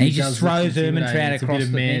he just does look throws intimidating. Ermintrout It's a bit across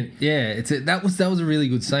of the man. thing. Yeah, that was a really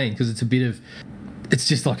good scene because it's a bit of. It's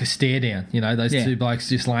just like a stare down, those Yeah. 2 blokes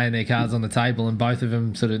just laying their cards on the table and both of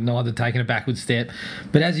them sort of neither taking a backward step.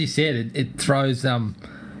 But as you said, it throws,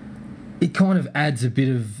 it kind of adds a bit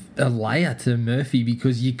of a layer to Murphy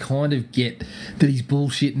because you kind of get that he's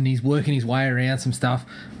bullshitting, he's working his way around some stuff.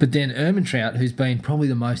 But then Ehrmantraut, who's been probably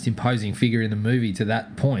the most imposing figure in the movie to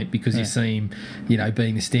that point, because you see him, you know,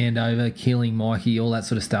 being the standover, killing Mikey, all that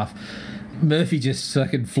sort of stuff. Murphy just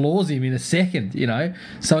fucking floors him in a second, you know.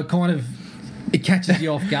 So it catches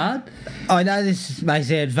you off guard. I know this may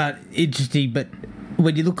sound interesting, but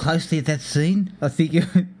when you look closely at that scene, I think,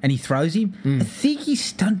 and he throws him, I think his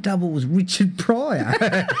stunt double was Richard Pryor.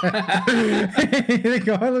 The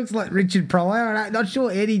guy looks like Richard Pryor. I'm not sure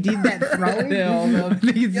Eddie did that throwing. I'm going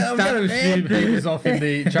to assume he was off in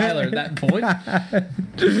the trailer at that point.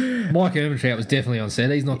 Mike Ehrmantraut was definitely on set.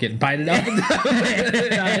 He's not getting baited up. Do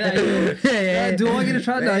I get a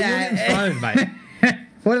try? No, you're getting thrown, mate.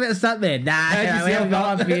 What about the stuntman? Nah, we haven't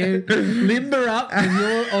got one for you. Limber up and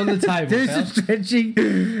you're on the table. Do some stretching.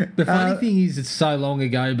 The funny thing is, it's so long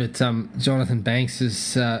ago, but Jonathan Banks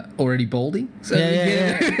is already balding. So we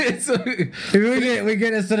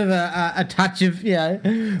get a sort of a touch of, you know,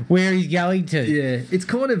 where he's going to. Yeah, it's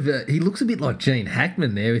kind of he looks a bit like Gene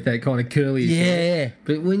Hackman there with that kind of curly hair. Yeah.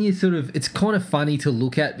 But when you sort of, it's kind of funny to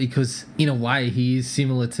look at because in a way he is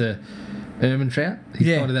similar to Ehrmantraut.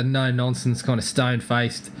 He's kind of that no-nonsense, kind of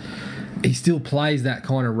stone-faced. He still plays that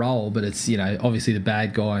kind of role, but it's, you know, obviously the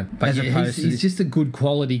bad guy. But As opposed to... he's just a good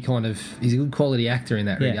quality kind of... He's a good quality actor in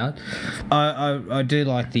that regard. I do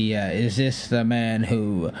like the... is this the man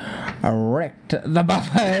who wrecked the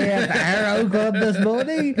buffet at the Arrow Club this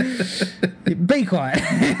morning? Be quiet.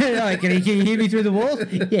 Can you hear me through the walls?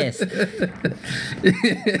 Yes.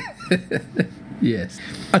 Yes.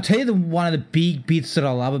 I'll tell you one of the big bits that I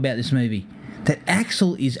love about this movie, that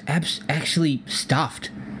Axel is actually stuffed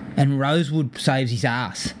and Rosewood saves his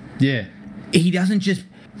ass. Yeah. He doesn't just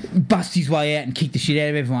bust his way out and kick the shit out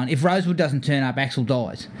of everyone. If Rosewood doesn't turn up, Axel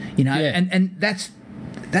dies. You know? Yeah. And that's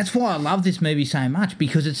why I love this movie so much,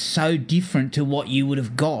 because it's so different to what you would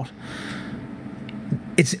have got.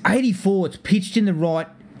 It's 84, it's pitched in the right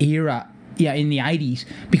era, in the 80s,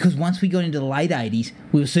 because once we got into the late 80s,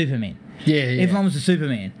 we were Superman. Yeah. Everyone was a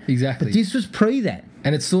Superman. Exactly. But this was pre that.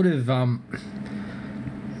 And it's sort of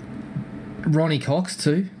Ronnie Cox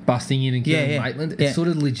too, busting in and killing Maitland. It sort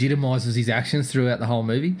of legitimises his actions throughout the whole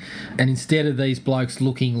movie. And instead of these blokes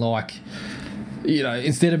looking like, you know,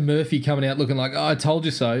 instead of Murphy coming out looking like, oh, I told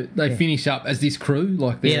you so, they finish up as this crew.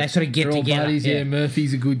 Like they sort of get they're all together. Buddies. Yeah,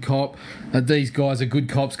 Murphy's a good cop. These guys are good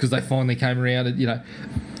cops because they finally came around and, you know,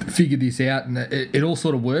 figured this out. And it all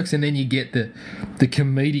sort of works. And then you get the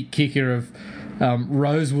comedic kicker of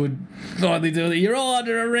Rosewood finally doing it. You're all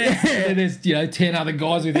under arrest. And there's 10 other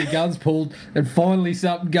guys with their guns pulled, and finally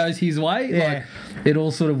something goes his way. Yeah. Like, it all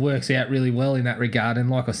sort of works out really well in that regard. And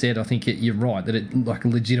like I said, I think you're right that it like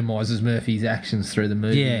legitimises Murphy's actions through the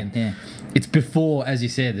movie. Yeah. It's before, as you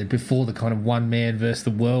said, before the kind of one man versus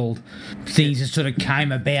the world things that sort of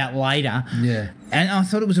came about later. Yeah. And I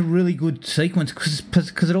thought it was a really good sequence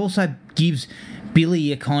because it also gives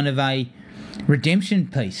Billy a kind of a redemption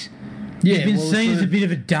piece. Yeah, he's been seen as a bit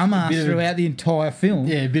of a dumbass throughout the entire film.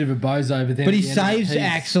 Yeah, a bit of a bozo, but then... But he saves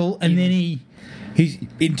Axel, and then he's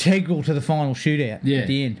integral to the final shootout at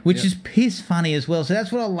the end, which is piss funny as well. So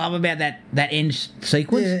that's what I love about that end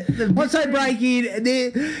sequence. Yeah, once they break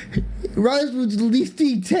in, Rosewood's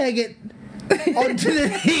lifting Taggart onto the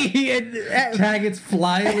thing, and Taggart's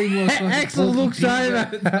flailing. Axel looks over,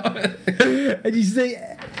 and you see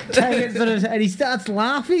Taggart sort of, and he starts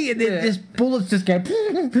laughing, and then just bullets just go.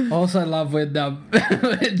 I also love when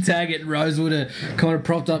Taggart and Rosewood are kind of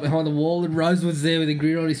propped up behind the wall, and Rosewood's there with a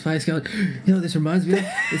grin on his face, going, "You know what this reminds me of?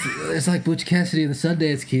 It's like Butch Cassidy and the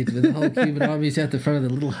Sundance Kid, with the whole Cuban army's out the front of the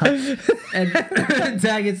little hut." And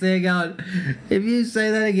Taggart's there going, "If you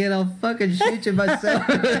say that again, I'll fucking shoot you myself."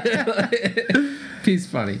 It's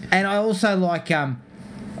funny. And I also like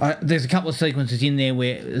there's a couple of sequences in there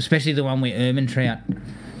where, especially the one where Ehrmantraut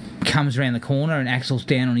comes around the corner and Axel's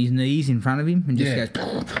down on his knees in front of him and just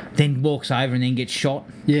goes, then walks over and then gets shot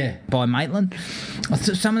by Maitland.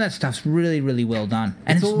 Some of that stuff's really, really well done.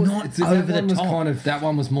 And it's not over the top. That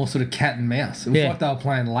one was more sort of cat and mouse. It was like they were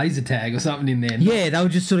playing laser tag or something in there. Yeah, they were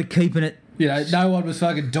just sort of keeping it. You know, no one was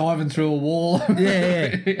fucking diving through a wall.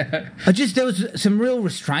 Yeah. There was some real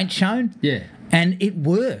restraint shown. Yeah. And it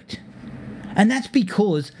worked. And that's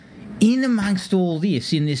because in amongst all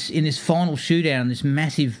this, in this final shootout in this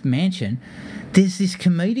massive mansion, there's this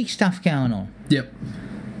comedic stuff going on. Yep.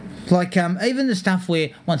 Like even the stuff where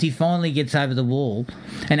once he finally gets over the wall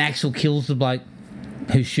and Axel kills the bloke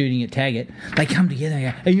who's shooting at Taggart, they come together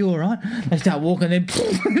and go, "Are you all right?" They start walking, then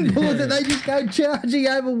they just go charging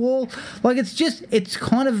over wall. Like it's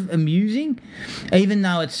kind of amusing, even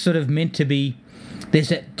though it's sort of meant to be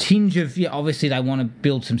There's a tinge of, obviously they want to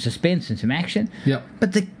build some suspense and some action. Yep.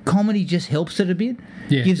 But the comedy just helps it a bit.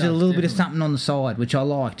 Yeah, Gives it it a does, little bit of definitely. something on the side, which I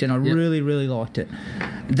liked, and I Yep. really, really liked it.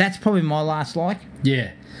 That's probably my last like.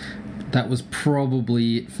 Yeah. That was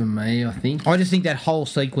probably it for me, I think. I just think that whole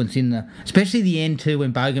sequence especially the end too,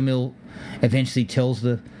 when Bogomil eventually tells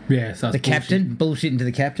the Yeah, so captain, bullshitting to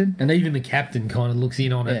the captain. And even the captain kind of looks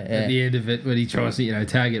in on it Yeah, yeah. at the end of it when he tries to,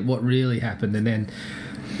 target what really happened. And then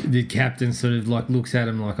the captain sort of like looks at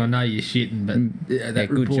him like, I know you're shitting, but that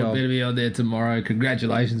good report job. better be on there tomorrow.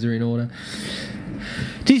 Congratulations are in order.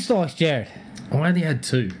 Dislikes Jared. I only had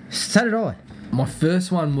two. So did I. My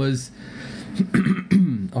first one was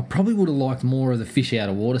I probably would have liked more of the fish out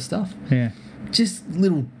of water stuff. Yeah. Just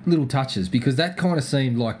little touches, because that kind of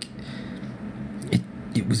seemed like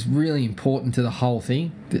it was really important to the whole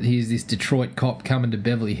thing that here's this Detroit cop coming to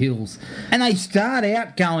Beverly Hills. And they start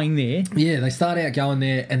out going there. Yeah, they start out going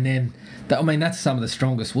there, and then that's some of the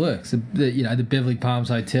strongest works. The Beverly Palms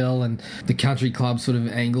Hotel and the country club sort of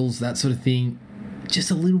angles, that sort of thing. Just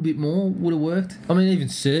a little bit more would have worked. I mean, even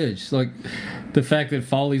Surge, like the fact that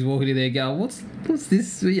Foley's walking in there going, what's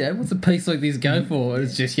this? What's a piece like this go for? And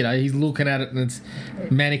it's just, he's looking at it and it's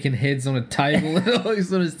mannequin heads on a table and all this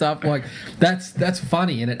sort of stuff. Like that's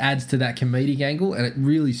funny, and it adds to that comedic angle, and it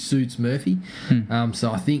really suits Murphy.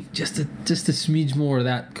 So I think just a smidge more of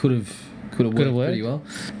that could have worked pretty well.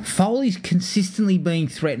 Foley's consistently being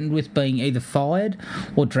threatened with being either fired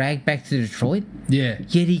or dragged back to Detroit, Yeah.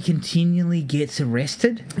 yet he continually gets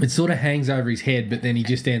arrested. It sort of hangs over his head, but then he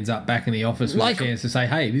just ends up back in the office with a chance to say,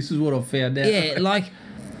 hey, this is what I've found out. Yeah, like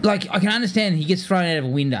I can understand he gets thrown out of a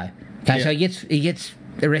window. Okay, Yeah. so he gets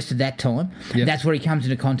arrested that time. Yep. That's where he comes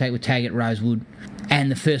into contact with Taggart Rosewood and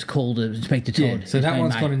the first call to Inspector Todd. Yeah, so is that being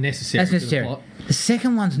one's made. kind of necessary. That's to the necessary. plot. The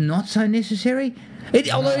second one's not so necessary.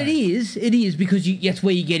 Although it is because that's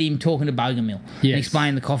where you get him talking to Bogomil and Yes.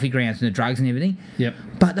 explaining the coffee grounds and the drugs and everything. Yep.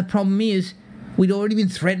 But the problem is, we'd already been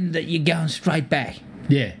threatened that you're going straight back.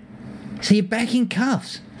 Yeah. So you're back in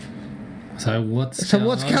cuffs. So what's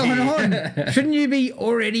Going on? Shouldn't you be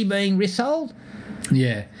already being resold?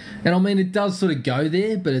 Yeah. And I mean, it does sort of go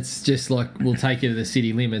there, but it's just like, we'll take you to the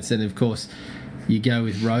city limits, and of course you go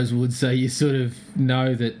with Rosewood, so you sort of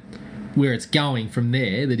know that where it's going from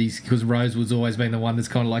there, because Rosewood's always been the one that's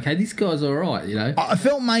kind of like, hey, this guy's all right, I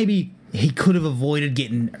felt maybe he could have avoided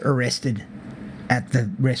getting arrested at the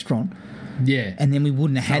restaurant, Yeah. and then we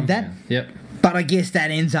wouldn't have had that. Yep. But I guess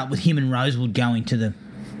that ends up with him and Rosewood going to the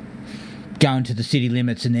city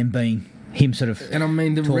limits, and then being him sort of. And I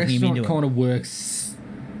mean, the talking him restaurant into it. kind of works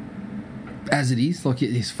as it is. Like,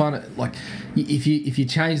 it's fun. Like, if you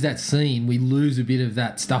change that scene, we lose a bit of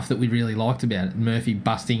that stuff that we really liked about it. Murphy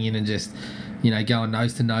busting in and just, going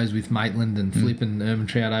nose to nose with Maitland and flipping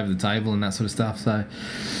Ermintrout over the table and that sort of stuff. So,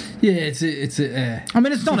 yeah, it's a. I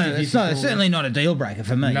mean, it's call. certainly not a deal breaker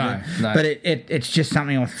for me. No. But it's just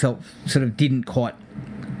something I felt sort of didn't quite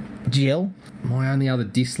gel. My only other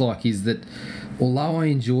dislike is that, although I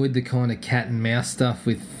enjoyed the kind of cat and mouse stuff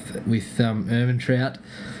with Ermintrout,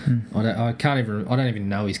 I don't even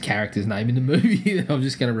know his character's name in the movie. I'm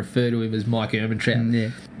just going to refer to him as Mike Ermintrout. Yeah.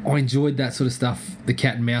 I enjoyed that sort of stuff, the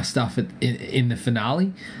cat and mouse stuff in the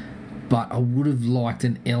finale, but I would have liked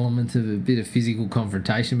an element of a bit of physical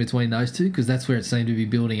confrontation between those two, because that's where it seemed to be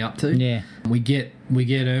building up to. Yeah. We get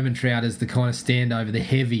Ermintrout as the kind of standover, the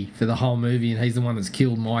heavy for the whole movie, and he's the one that's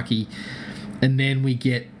killed Mikey. And then we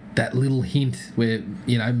get that little hint where,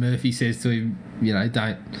 Murphy says to him,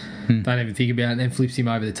 don't even think about it, and then flips him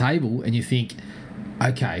over the table, and you think,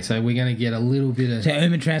 okay, so we're going to get a little bit of... So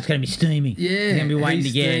Ermintrout's going to be steaming. Yeah, He's going to be waiting to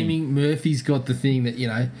get him. steaming. Murphy's got the thing that,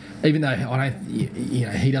 even though I don't,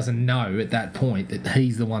 he doesn't know at that point that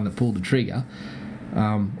he's the one that pulled the trigger.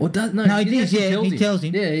 Or does no? No, he does, actually yeah, he tells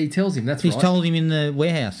him. Yeah, he tells him. That's He's right. told him in the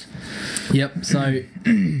warehouse. Yep. So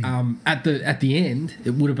at the end,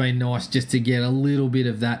 it would have been nice just to get a little bit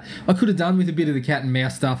of that. I could have done with a bit of the cat and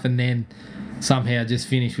mouse stuff, and then somehow just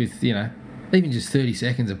finish with even just 30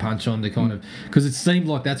 seconds of punch on to kind of, because it seemed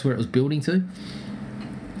like that's where it was building to.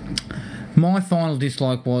 My final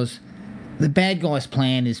dislike was the bad guy's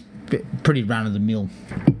plan is pretty run of the mill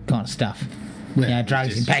kind of stuff. Well, drugs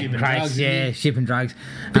just and packing shipping crates, drugs, isn't he? shipping drugs.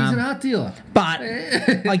 But he's an art dealer. But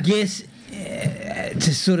I guess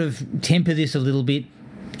to sort of temper this a little bit,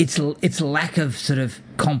 its lack of sort of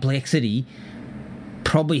complexity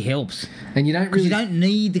probably helps, And you don't because really you don't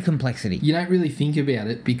need the complexity. you don't really think about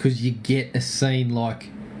it, because you get a scene like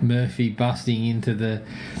Murphy busting into the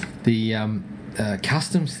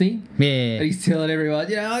customs thing. Yeah. And he's telling everyone, I'm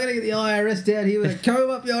going to get the IRS down here with a comb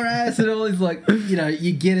up your ass and all this, like,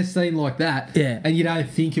 you get a scene like that. Yeah. And you don't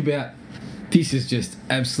think about This is just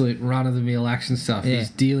absolute run-of-the-mill action stuff. Yeah. He's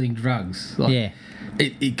dealing drugs. Like, Yeah.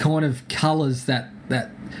 It kind of colours that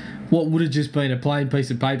what would have just been a plain piece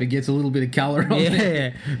of paper gets a little bit of colour on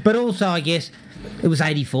there. Yeah. But also, I guess, it was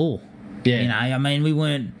 84. Yeah. You know, I mean,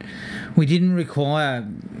 we didn't require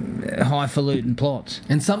highfalutin plots.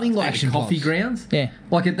 And something like Action Coffee plots. Grounds. Yeah.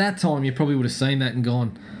 Like at that time, you probably would have seen that and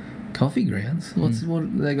gone, Coffee Grounds?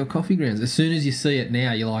 What they got Coffee Grounds? As soon as you see it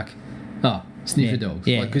now, you're like, oh, sniffer Yeah. dogs.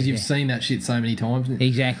 Yeah, Because you've yeah. seen that shit so many times.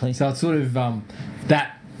 Exactly. So it's sort of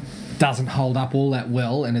that doesn't hold up all that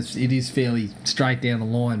well, and it is fairly straight down the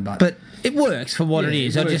line. But it works for what Yeah, it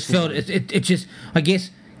is. it I works just for felt what it just, I guess,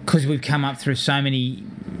 because we've come up through so many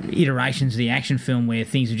iterations of the action film where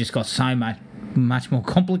things have just got so much more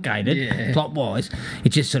complicated Yeah. plot-wise, it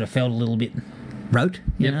just sort of felt a little bit rote,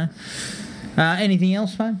 you know. Anything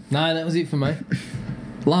else, mate? no, that was it for me.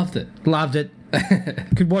 Loved it. Loved it.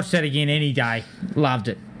 Could watch that again any day. Loved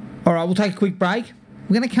it. All right, we'll take a quick break.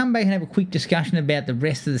 We're going to come back and have a quick discussion about the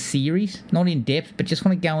rest of the series. Not in depth, but just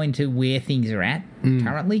want to go into where things are at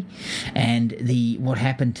currently and what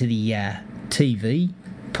happened to the TV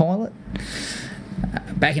pilot.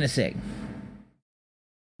 Back in a sec.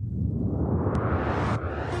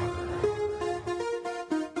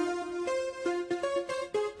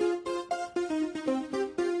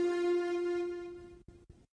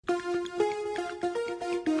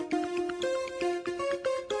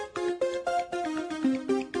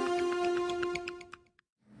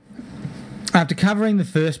 After covering the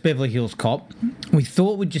first Beverly Hills Cop, we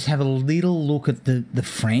thought we'd just have a little look at the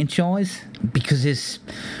franchise because there's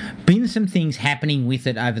been some things happening with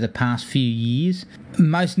it over the past few years.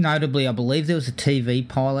 Most notably, I believe there was a TV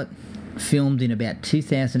pilot filmed in about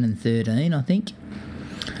 2013, I think.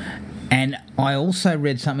 And I also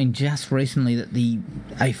read something just recently that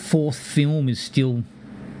a fourth film is still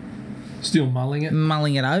mulling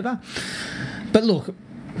it. over. But look,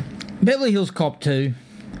 Beverly Hills Cop 2...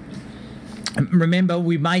 Remember,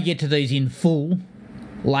 we may get to these in full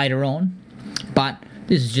later on, but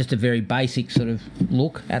this is just a very basic sort of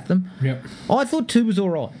look at them. Yep. I thought 2 was all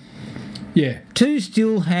right. Yeah. 2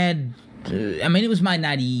 still had... it was made in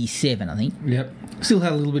 87, I think. Yep. Still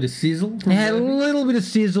had a little bit of sizzle. It had a little bit of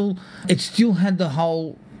sizzle. It still had the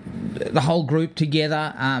whole group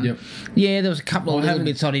together. Yep. Yeah, there was a couple of little haven't-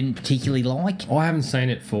 bits I didn't particularly like. I haven't seen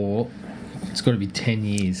it for... It's got to be 10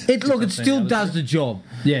 years. It I've seen still the other does stuff. the job.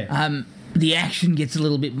 Yeah. The action gets a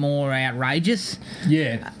little bit more outrageous.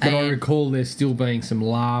 Yeah, but I And- recall there still being some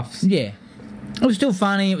laughs. Yeah. It was still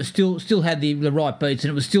funny. It was still had the right beats, and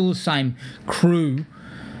it was still the same crew,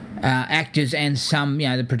 actors, and some,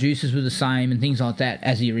 the producers were the same and things like that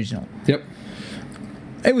as the original. Yep.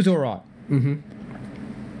 It was all right.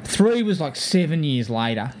 3 was like 7 years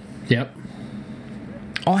later. Yep.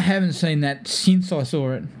 I haven't seen that since I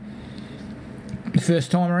saw it the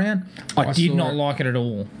first time around. I did saw not it. like it at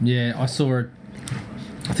all. Yeah, I saw it.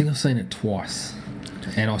 I think I've seen it twice,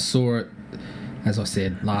 and I saw it. As I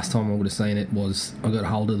said, last time I would have seen it was I got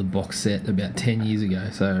hold of the box set about 10 years ago.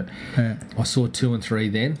 So I saw 2 and 3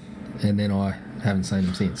 then, and then I haven't seen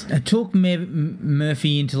them since. It took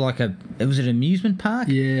Murphy into like was it an amusement park?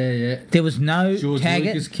 Yeah. There was no George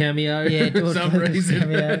Taggart. Lucas cameo Yeah, for George some Lucas reason.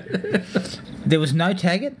 cameo. There was no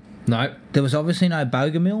Taggart. No. There was obviously no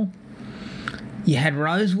Bogomil. You had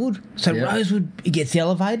Rosewood. So Yep. Rosewood gets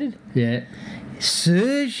elevated. Yeah.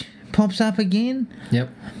 Surge pops up again. Yep.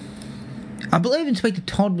 I believe Inspector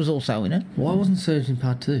Todd was also in it. Why wasn't Surge in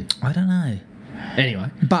part 2? I don't know. Anyway.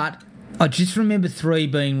 But I just remember 3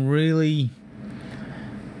 being really,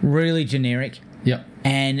 really generic. Yep.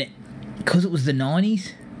 And because it was the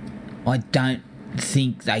 90s, I don't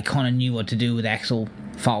think they kind of knew what to do with Axel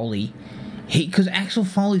Foley. Because Axel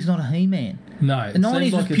Foley's not a He-Man. No. The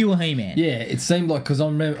 90s was pure He-Man. Yeah, it seemed like, because I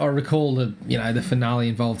recall the finale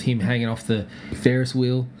involved him hanging off the Ferris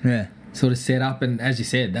wheel Yeah. sort of set up, and as you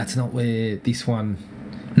said, that's not where this one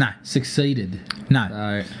No. succeeded. No.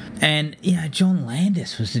 So, And, John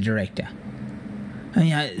Landis was the director. And,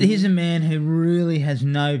 here's a man who really has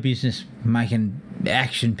no business making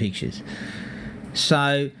action pictures.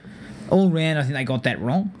 So, all round, I think they got that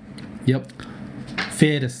wrong. yep.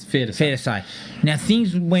 Fair to Fair to say. Now,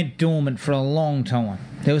 things went dormant for a long time.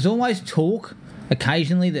 There was always talk,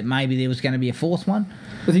 occasionally, that maybe there was going to be a fourth one.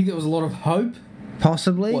 I think there was a lot of hope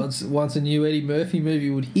Possibly. once a new Eddie Murphy movie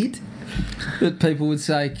would hit, that people would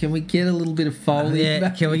say, can we get a little bit of Foley Yeah,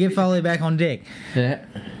 back? can we get Foley back on deck? Yeah.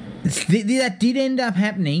 That did end up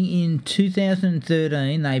happening in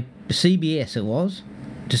 2013. CBS, it was,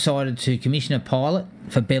 decided to commission a pilot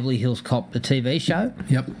for Beverly Hills Cop, the TV show.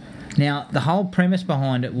 Yep. Now, the whole premise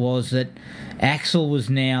behind it was that Axel was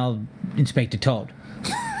now Inspector Todd.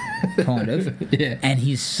 kind of. Yeah. And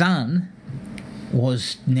his son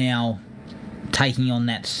was now taking on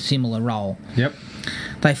that similar role. Yep.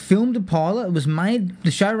 They filmed a pilot. It was made. The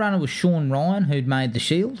showrunner was Sean Ryan, who'd made The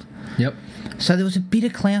Shield. Yep. So there was a bit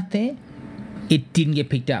of clout there. It didn't get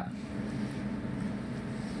picked up.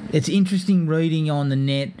 It's interesting reading on the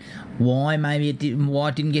net why it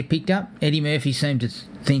didn't get picked up. Eddie Murphy seemed to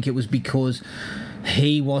think it was because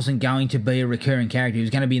he wasn't going to be a recurring character. He was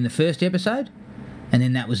going to be in the first episode, and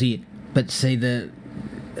then that was it. But see, the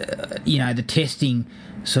testing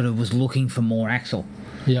sort of was looking for more Axel,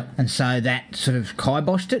 Yep. and so that sort of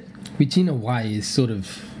kiboshed it. Which in a way is sort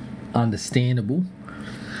of understandable,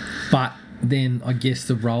 but then I guess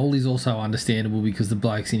the role is also understandable because the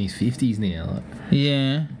bloke's in his 50s now. Like,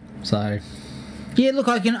 Yeah. so, Yeah, look,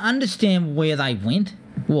 I can understand where they went,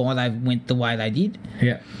 why they went the way they did.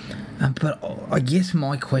 yeah. But I guess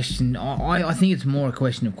my question, I think it's more a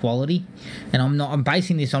question of quality, and I'm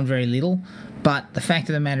basing this on very little. But the fact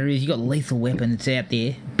of the matter is, you got Lethal Weapon that's out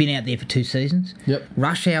there, been out there for 2 seasons. Yep.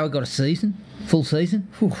 Rush Hour got a season, full season.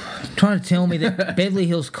 Whew. Trying to tell me that Beverly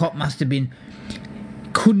Hills Cop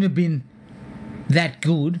couldn't have been that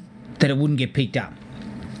good that it wouldn't get picked up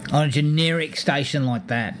on a generic station like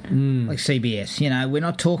that, like CBS. You know, we're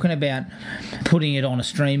not talking about putting it on a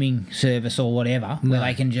streaming service or whatever where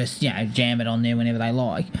they can just jam it on there whenever they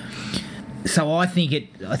like. So I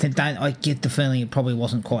get the feeling it probably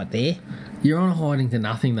wasn't quite there. You're on a hiding to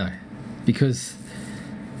nothing, though, because,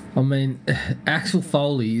 I mean, Axel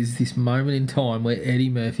Foley is this moment in time where Eddie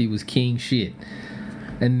Murphy was king shit,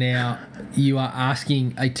 and now you are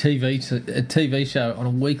asking a TV show on a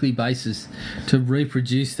weekly basis to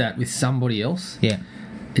reproduce that with somebody else. Yeah.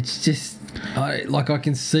 It's just, I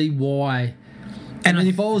can see why. And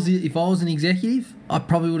if I was an executive, I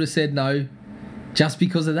probably would have said no, just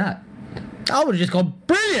because of that. I would have just gone,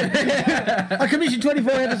 brilliant! I commissioned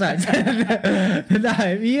 24 episodes. No,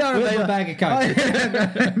 you know what I mean? Bag of Coke.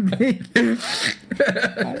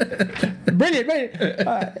 Brilliant.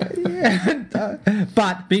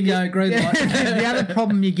 But Bingo, green light. the other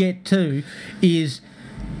problem you get too is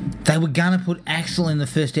they were going to put Axel in the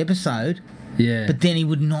first episode, Yeah. but then he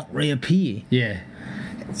would not reappear. Yeah.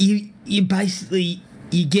 You basically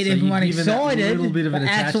get So everyone you've given that excited little bit of for an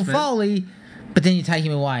Axel attachment. Foley, but then you take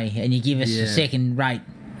him away and you give us Yeah. a second-rate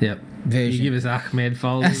Yep. version. You give us Ahmed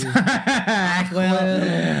Foley.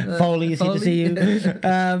 Well, Foley is here to see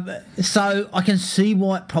you. So I can see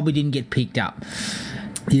why it probably didn't get picked up.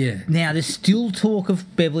 Yeah. Now, there's still talk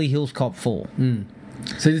of Beverly Hills Cop 4.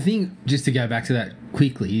 So the thing, just to go back to that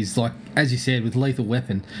quickly, is like, as you said, with Lethal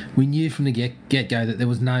Weapon, we knew from the get-go that there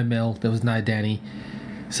was no Mel, there was no Danny.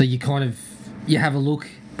 So you have a look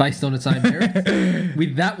based on its own merit.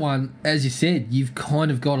 With that one, as you said, you've kind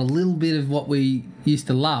of got a little bit of what we used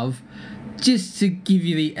to love, just to give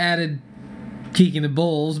you the added kick in the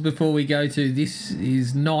balls before we go to this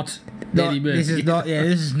is not Eddie Murphy. This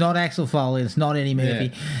is not Axel Foley. It's not Eddie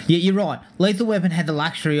Murphy. Yeah, you're right. Lethal Weapon had the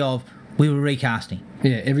luxury of we were recasting.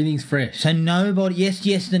 Yeah, everything's fresh. So nobody...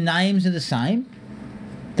 Yes, the names are the same.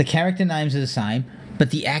 The character names are the same, but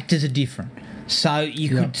the actors are different. So you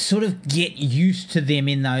could sort of get used to them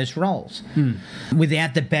in those roles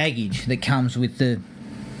without the baggage that comes with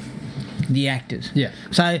the actors. Yeah.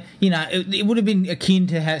 So, it would have been akin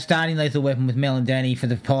to starting Lethal Weapon with Mel and Danny for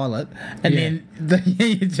the pilot, and then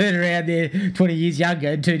you turn around there 20 years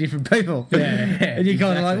younger, 2 different people. Yeah, and you're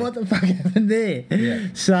kind of like, what the fuck happened there? Yeah.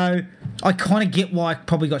 So I kind of get why it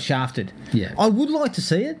probably got shafted. Yeah. I would like to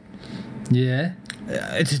see it. Yeah.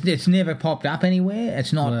 It's never popped up anywhere.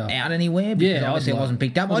 It's not out anywhere because obviously it wasn't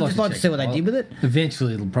picked up. I'd just like to see what they did with it.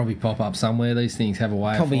 Eventually it'll probably pop up somewhere. These things have a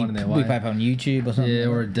way Probably of finding their way. pop up on YouTube or something. Yeah,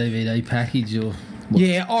 or a DVD package or...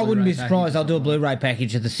 Yeah, I wouldn't be Blu-ray surprised. package. I'll do a Blu-ray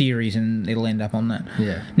package of the series and it'll end up on that.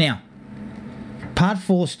 Yeah. Now, Part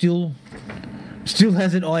 4 still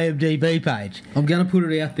has an IMDb page. I'm going to put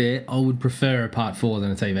it out there. I would prefer a part 4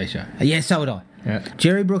 than a TV show. Yeah, so would I. Yeah.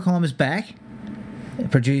 Jerry Bruckheimer's back,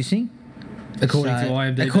 producing. According So- to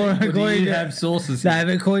IMDb. according Or do you to- have sources? No,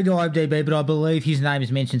 but according to IMDb, but I believe his name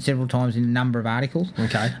is mentioned several times in a number of articles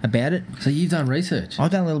Okay. about it. So you've done research.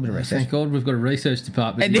 I've done a little bit of research. Thank God we've got a research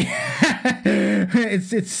department.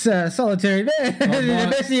 it's solitary man in a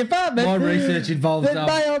messy apartment. My research involves... that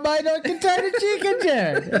may or may not contain a chicken,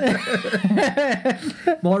 Jared.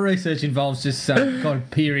 my research involves just kind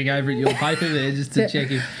of peering over at your paper there just to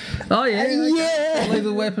check if... Oh, yeah. Yeah.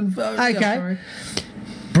 Lethal Weapon. Oh, Okay. sorry.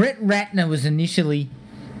 Brett Ratner was initially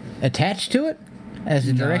attached to it as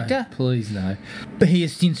a director, No, please, no. but he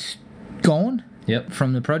has since gone Yep.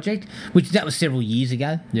 from the project, that was several years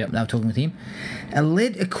ago. Yep. They were talking with him.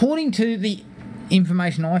 According to the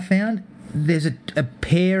information I found, there's a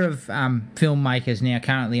pair of filmmakers now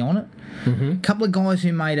currently on it. A couple of guys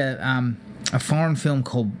who made a foreign film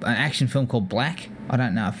an action film called Black. I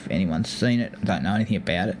don't know if anyone's seen it. I don't know anything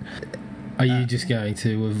about it. Are you just going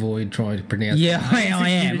to avoid trying to pronounce? Yeah, I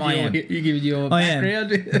am. You're giving your I am.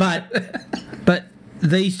 background. But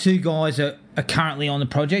these two guys are currently on the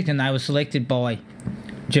project, and they were selected by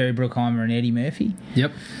Jerry Bruckheimer and Eddie Murphy.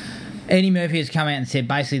 Yep. Eddie Murphy has come out and said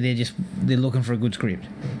basically they're looking for a good script.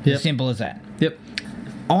 Yep. As simple as that. Yep.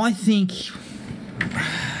 I think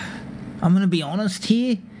I'm going to be honest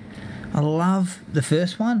here. I love the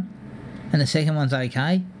first one, and the second one's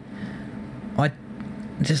okay. I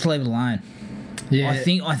just leave it alone. Yeah.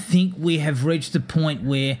 I think we have reached the point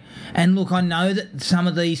where, and look, I know that some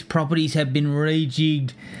of these properties have been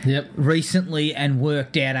rejigged recently and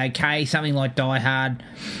worked out okay. Something like Die Hard,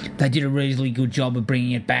 they did a reasonably good job of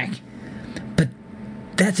bringing it back, but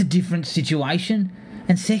that's a different situation.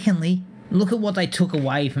 And secondly, look at what they took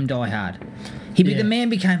away from Die Hard. The man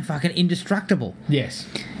became fucking indestructible. Yes.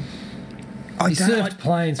 He surfed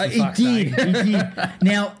planes for fuck's sake. He did.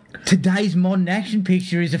 Now, today's modern action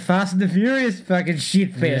picture is a Fast and the Furious fucking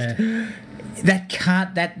shitfest.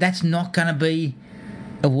 Yeah. That's not going to be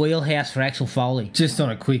a wheelhouse for Axel Foley. Just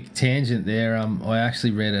on a quick tangent there, I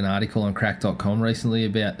actually read an article on crack.com recently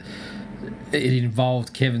about it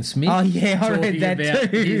involved Kevin Smith. Oh, yeah, I read that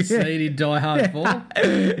about too. His scene in Die Hard 4. Yeah,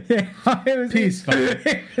 it was Piss funny.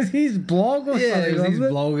 It was his blog or something. Yeah, it was his wasn't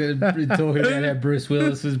blog and talking about how Bruce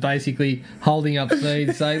Willis was basically holding up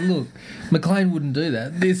scenes saying, look, McClane wouldn't do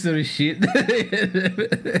that. This sort of shit.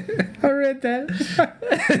 I read that.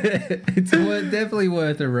 It's definitely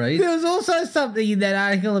worth a read. There was also something in that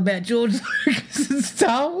article about George Lucas and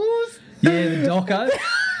Star Wars. Yeah, the doco.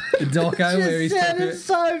 The doco where he's sounded talking...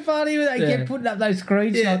 so funny when they kept putting up those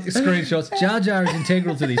screenshots. Yeah, screenshots. Jar Jar is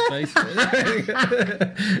integral to this piece.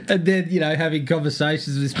 And then, having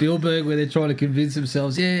conversations with Spielberg where they're trying to convince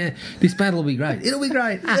themselves, this battle will be great. It'll be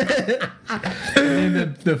great. And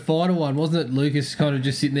then the final one, wasn't it Lucas kind of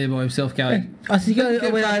just sitting there by himself going, I think I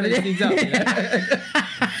went over there. things up,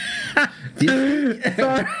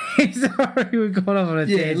 Sorry, we got off on a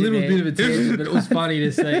tangent. A little there. bit of a tangent, but it was funny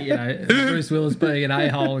to see, Bruce Willis being an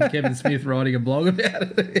a-hole and Kevin Smith writing a blog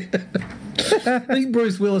about it. I think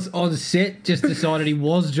Bruce Willis on set just decided he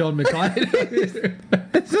was John McClane.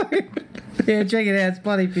 Yeah, check it out. It's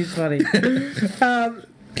bloody piss funny.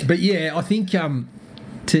 But yeah, I think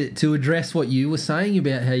to address what you were saying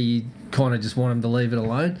about how you kind of just want him to leave it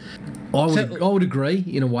alone, I would agree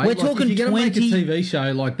in a way. We're talking if you're going to make a TV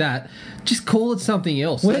show like that, just call it something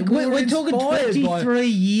else. We're talking 23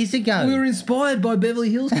 years ago. We were inspired by Beverly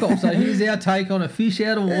Hills Cop, so here's our take on a fish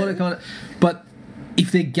out of water kind of. But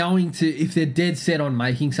if they're dead set on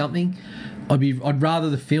making something, I'd rather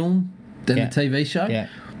the film than the TV show. Yeah.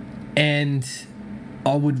 And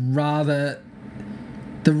I would rather.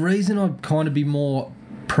 The reason I'd kind of be more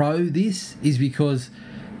pro this is because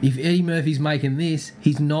if Eddie Murphy's making this,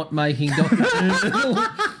 he's not making Dr. Dolittle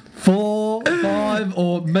 4, 5,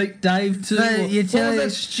 or Meet Dave 2. So What was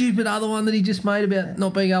that stupid other one that he just made about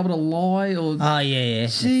not being able to lie? Or Oh, yeah.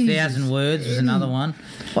 Jesus, 1,000 Words was another one.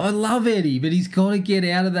 I love Eddie, but he's got to get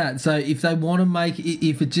out of that. So if they want to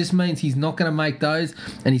if it just means he's not going to make those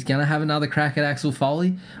and he's going to have another crack at Axel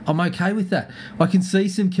Foley, I'm okay with that. I can see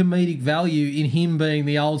some comedic value in him being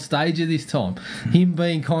the old stager this time, him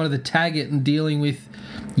being kind of the Taggart and dealing with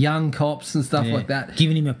young cops and stuff like that.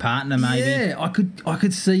 Giving him a partner, maybe. Yeah, I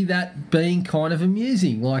could see that being kind of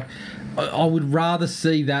amusing. Like, I would rather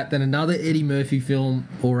see that than another Eddie Murphy film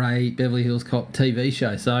or a Beverly Hills Cop TV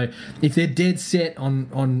show. So if they're dead set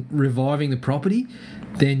on reviving the property,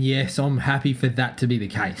 then yes, I'm happy for that to be the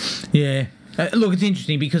case. Yeah. Look, it's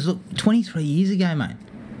interesting because, 23 years ago, mate.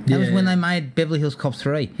 That was when they made Beverly Hills Cop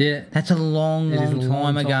 3. Yeah. That's a long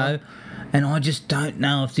time ago. time. And I just don't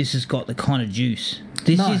know if this has got the kind of juice.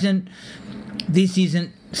 This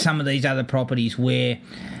isn't some of these other properties where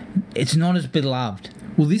it's not as beloved.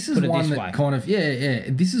 Well, this is Put it one this that way. kind of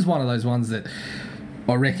this is one of those ones that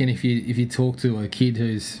I reckon if you talk to a kid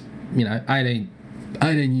who's 18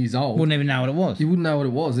 years old, Wouldn't even know what it was. you wouldn't know what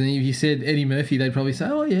it was. And if you said Eddie Murphy, they'd probably say,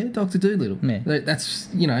 "Oh yeah, Dr. Dolittle." Yeah. That's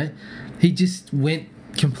he just went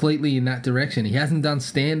completely in that direction. He hasn't done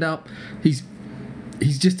stand up. He's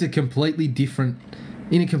just in a completely different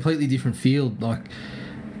field. Like,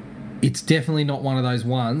 it's definitely not one of those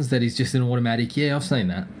ones that is just an automatic, yeah, I've seen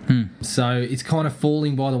that. So it's kind of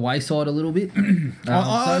falling by the wayside a little bit.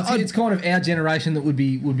 It's kind of our generation that would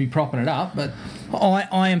be propping it up, but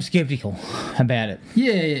I am sceptical about it.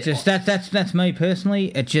 yeah. Just that's me personally.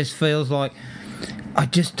 It just feels like I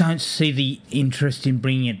just don't see the interest in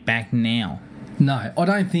bringing it back now. No, I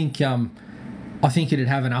don't think. I think it'd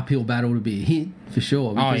have an uphill battle to be a hit for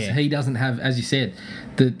sure. Because he doesn't have, as you said,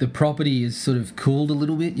 the property is sort of cooled a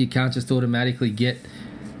little bit. You can't just automatically get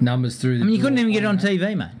numbers through. I mean, you couldn't even get it on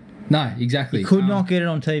TV, mate. No, exactly. You could not get it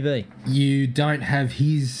on TV. You don't have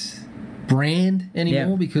his brand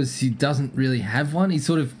anymore because he doesn't really have one. He's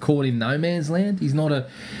sort of caught in no man's land. He's not a...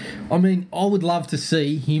 I mean, I would love to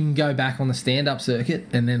see him go back on the stand-up circuit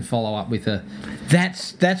and then follow up with a...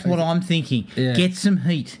 That's what I'm thinking. Yeah. Get some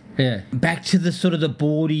heat. Yeah. Back to the sort of the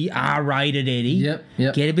bawdy R-rated Eddie. Yep.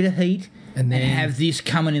 Get a bit of heat and then have this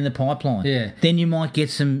coming in the pipeline. Yeah. Then you might get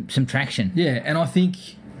some traction. Yeah, and I think,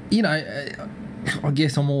 you know... I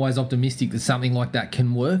guess I'm always optimistic that something like that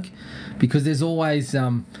can work because there's always... I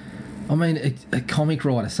mean, a comic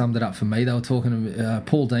writer summed it up for me. They were talking to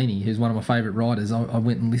Paul Dini, who's one of my favourite writers. I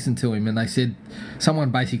went and listened to him, and they said, someone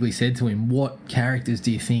basically said to him, "What characters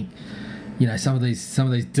do you think? You know, some of these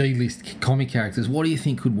D-list comic characters. What do you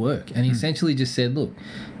think could work?" And he essentially just said, "Look,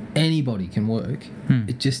 anybody can work.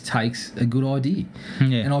 It just takes a good idea."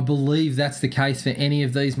 Yeah. And I believe that's the case for any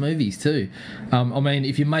of these movies too. I mean,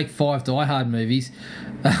 if you make 5 Die Hard movies,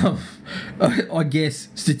 I guess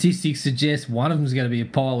statistics suggest one of them's going to be a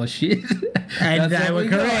pile of shit. And they were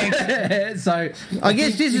correct. So I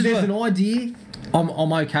guess this is there's an idea. I'm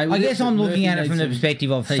okay with it. I guess but I'm looking Murphy at it from the needs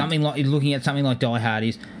perspective of heat. something like Die Hard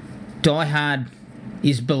is Die Hard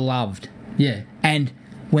is beloved. Yeah. And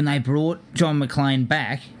when they brought John McClane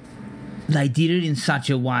back, they did it in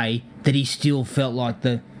such a way that he still felt like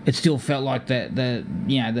the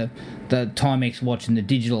Timex watch in the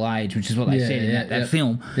digital age, which is what they said in that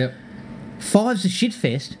film. Yep. 5's a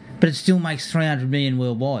shitfest, but it still makes 300 million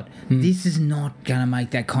worldwide. This is not going to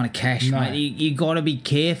make that kind of cash, No. mate. You got to be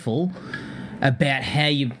careful about how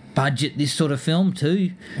you budget this sort of film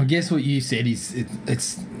too. I guess what you said is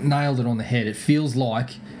it's nailed it on the head. It feels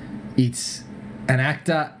like it's an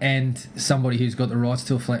actor and somebody who's got the rights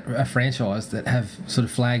to a franchise that have sort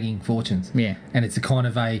of flagging fortunes. Yeah. And it's a kind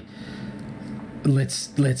of a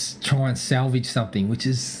let's try and salvage something, which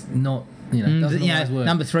is not, doesn't always work.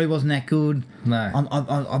 Number 3 wasn't that good. No.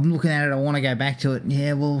 I'm looking at it. I want to go back to it.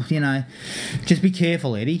 Yeah, well, just be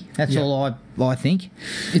careful, Eddie. That's all I think.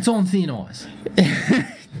 It's on thin ice.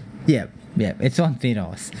 Yeah, it's on thin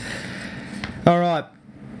ice. All right.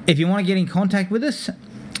 If you want to get in contact with us,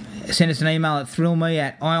 send us an email at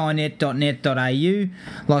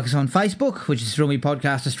thrillme@iinet.net.au. Like us on Facebook, which is Thrill Me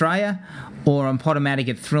Podcast Australia, or on Podomatic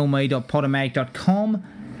at thrillme.podomatic.com.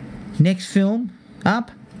 Next film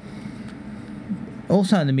up,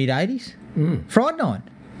 also in the mid-80s, Fright Night.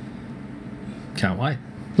 Can't wait.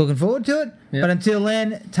 Looking forward to it. Yep. But until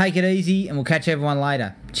then, take it easy, and we'll catch everyone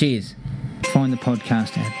later. Cheers. Find the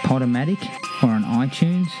podcast at Podomatic or on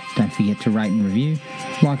iTunes. Don't forget to rate and review.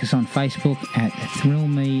 Like us on Facebook at Thrill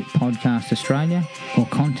Me Podcast Australia, or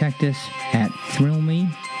contact us at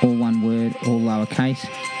thrillme, all one word, all lowercase,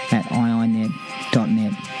 at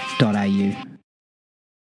iinet.net.au.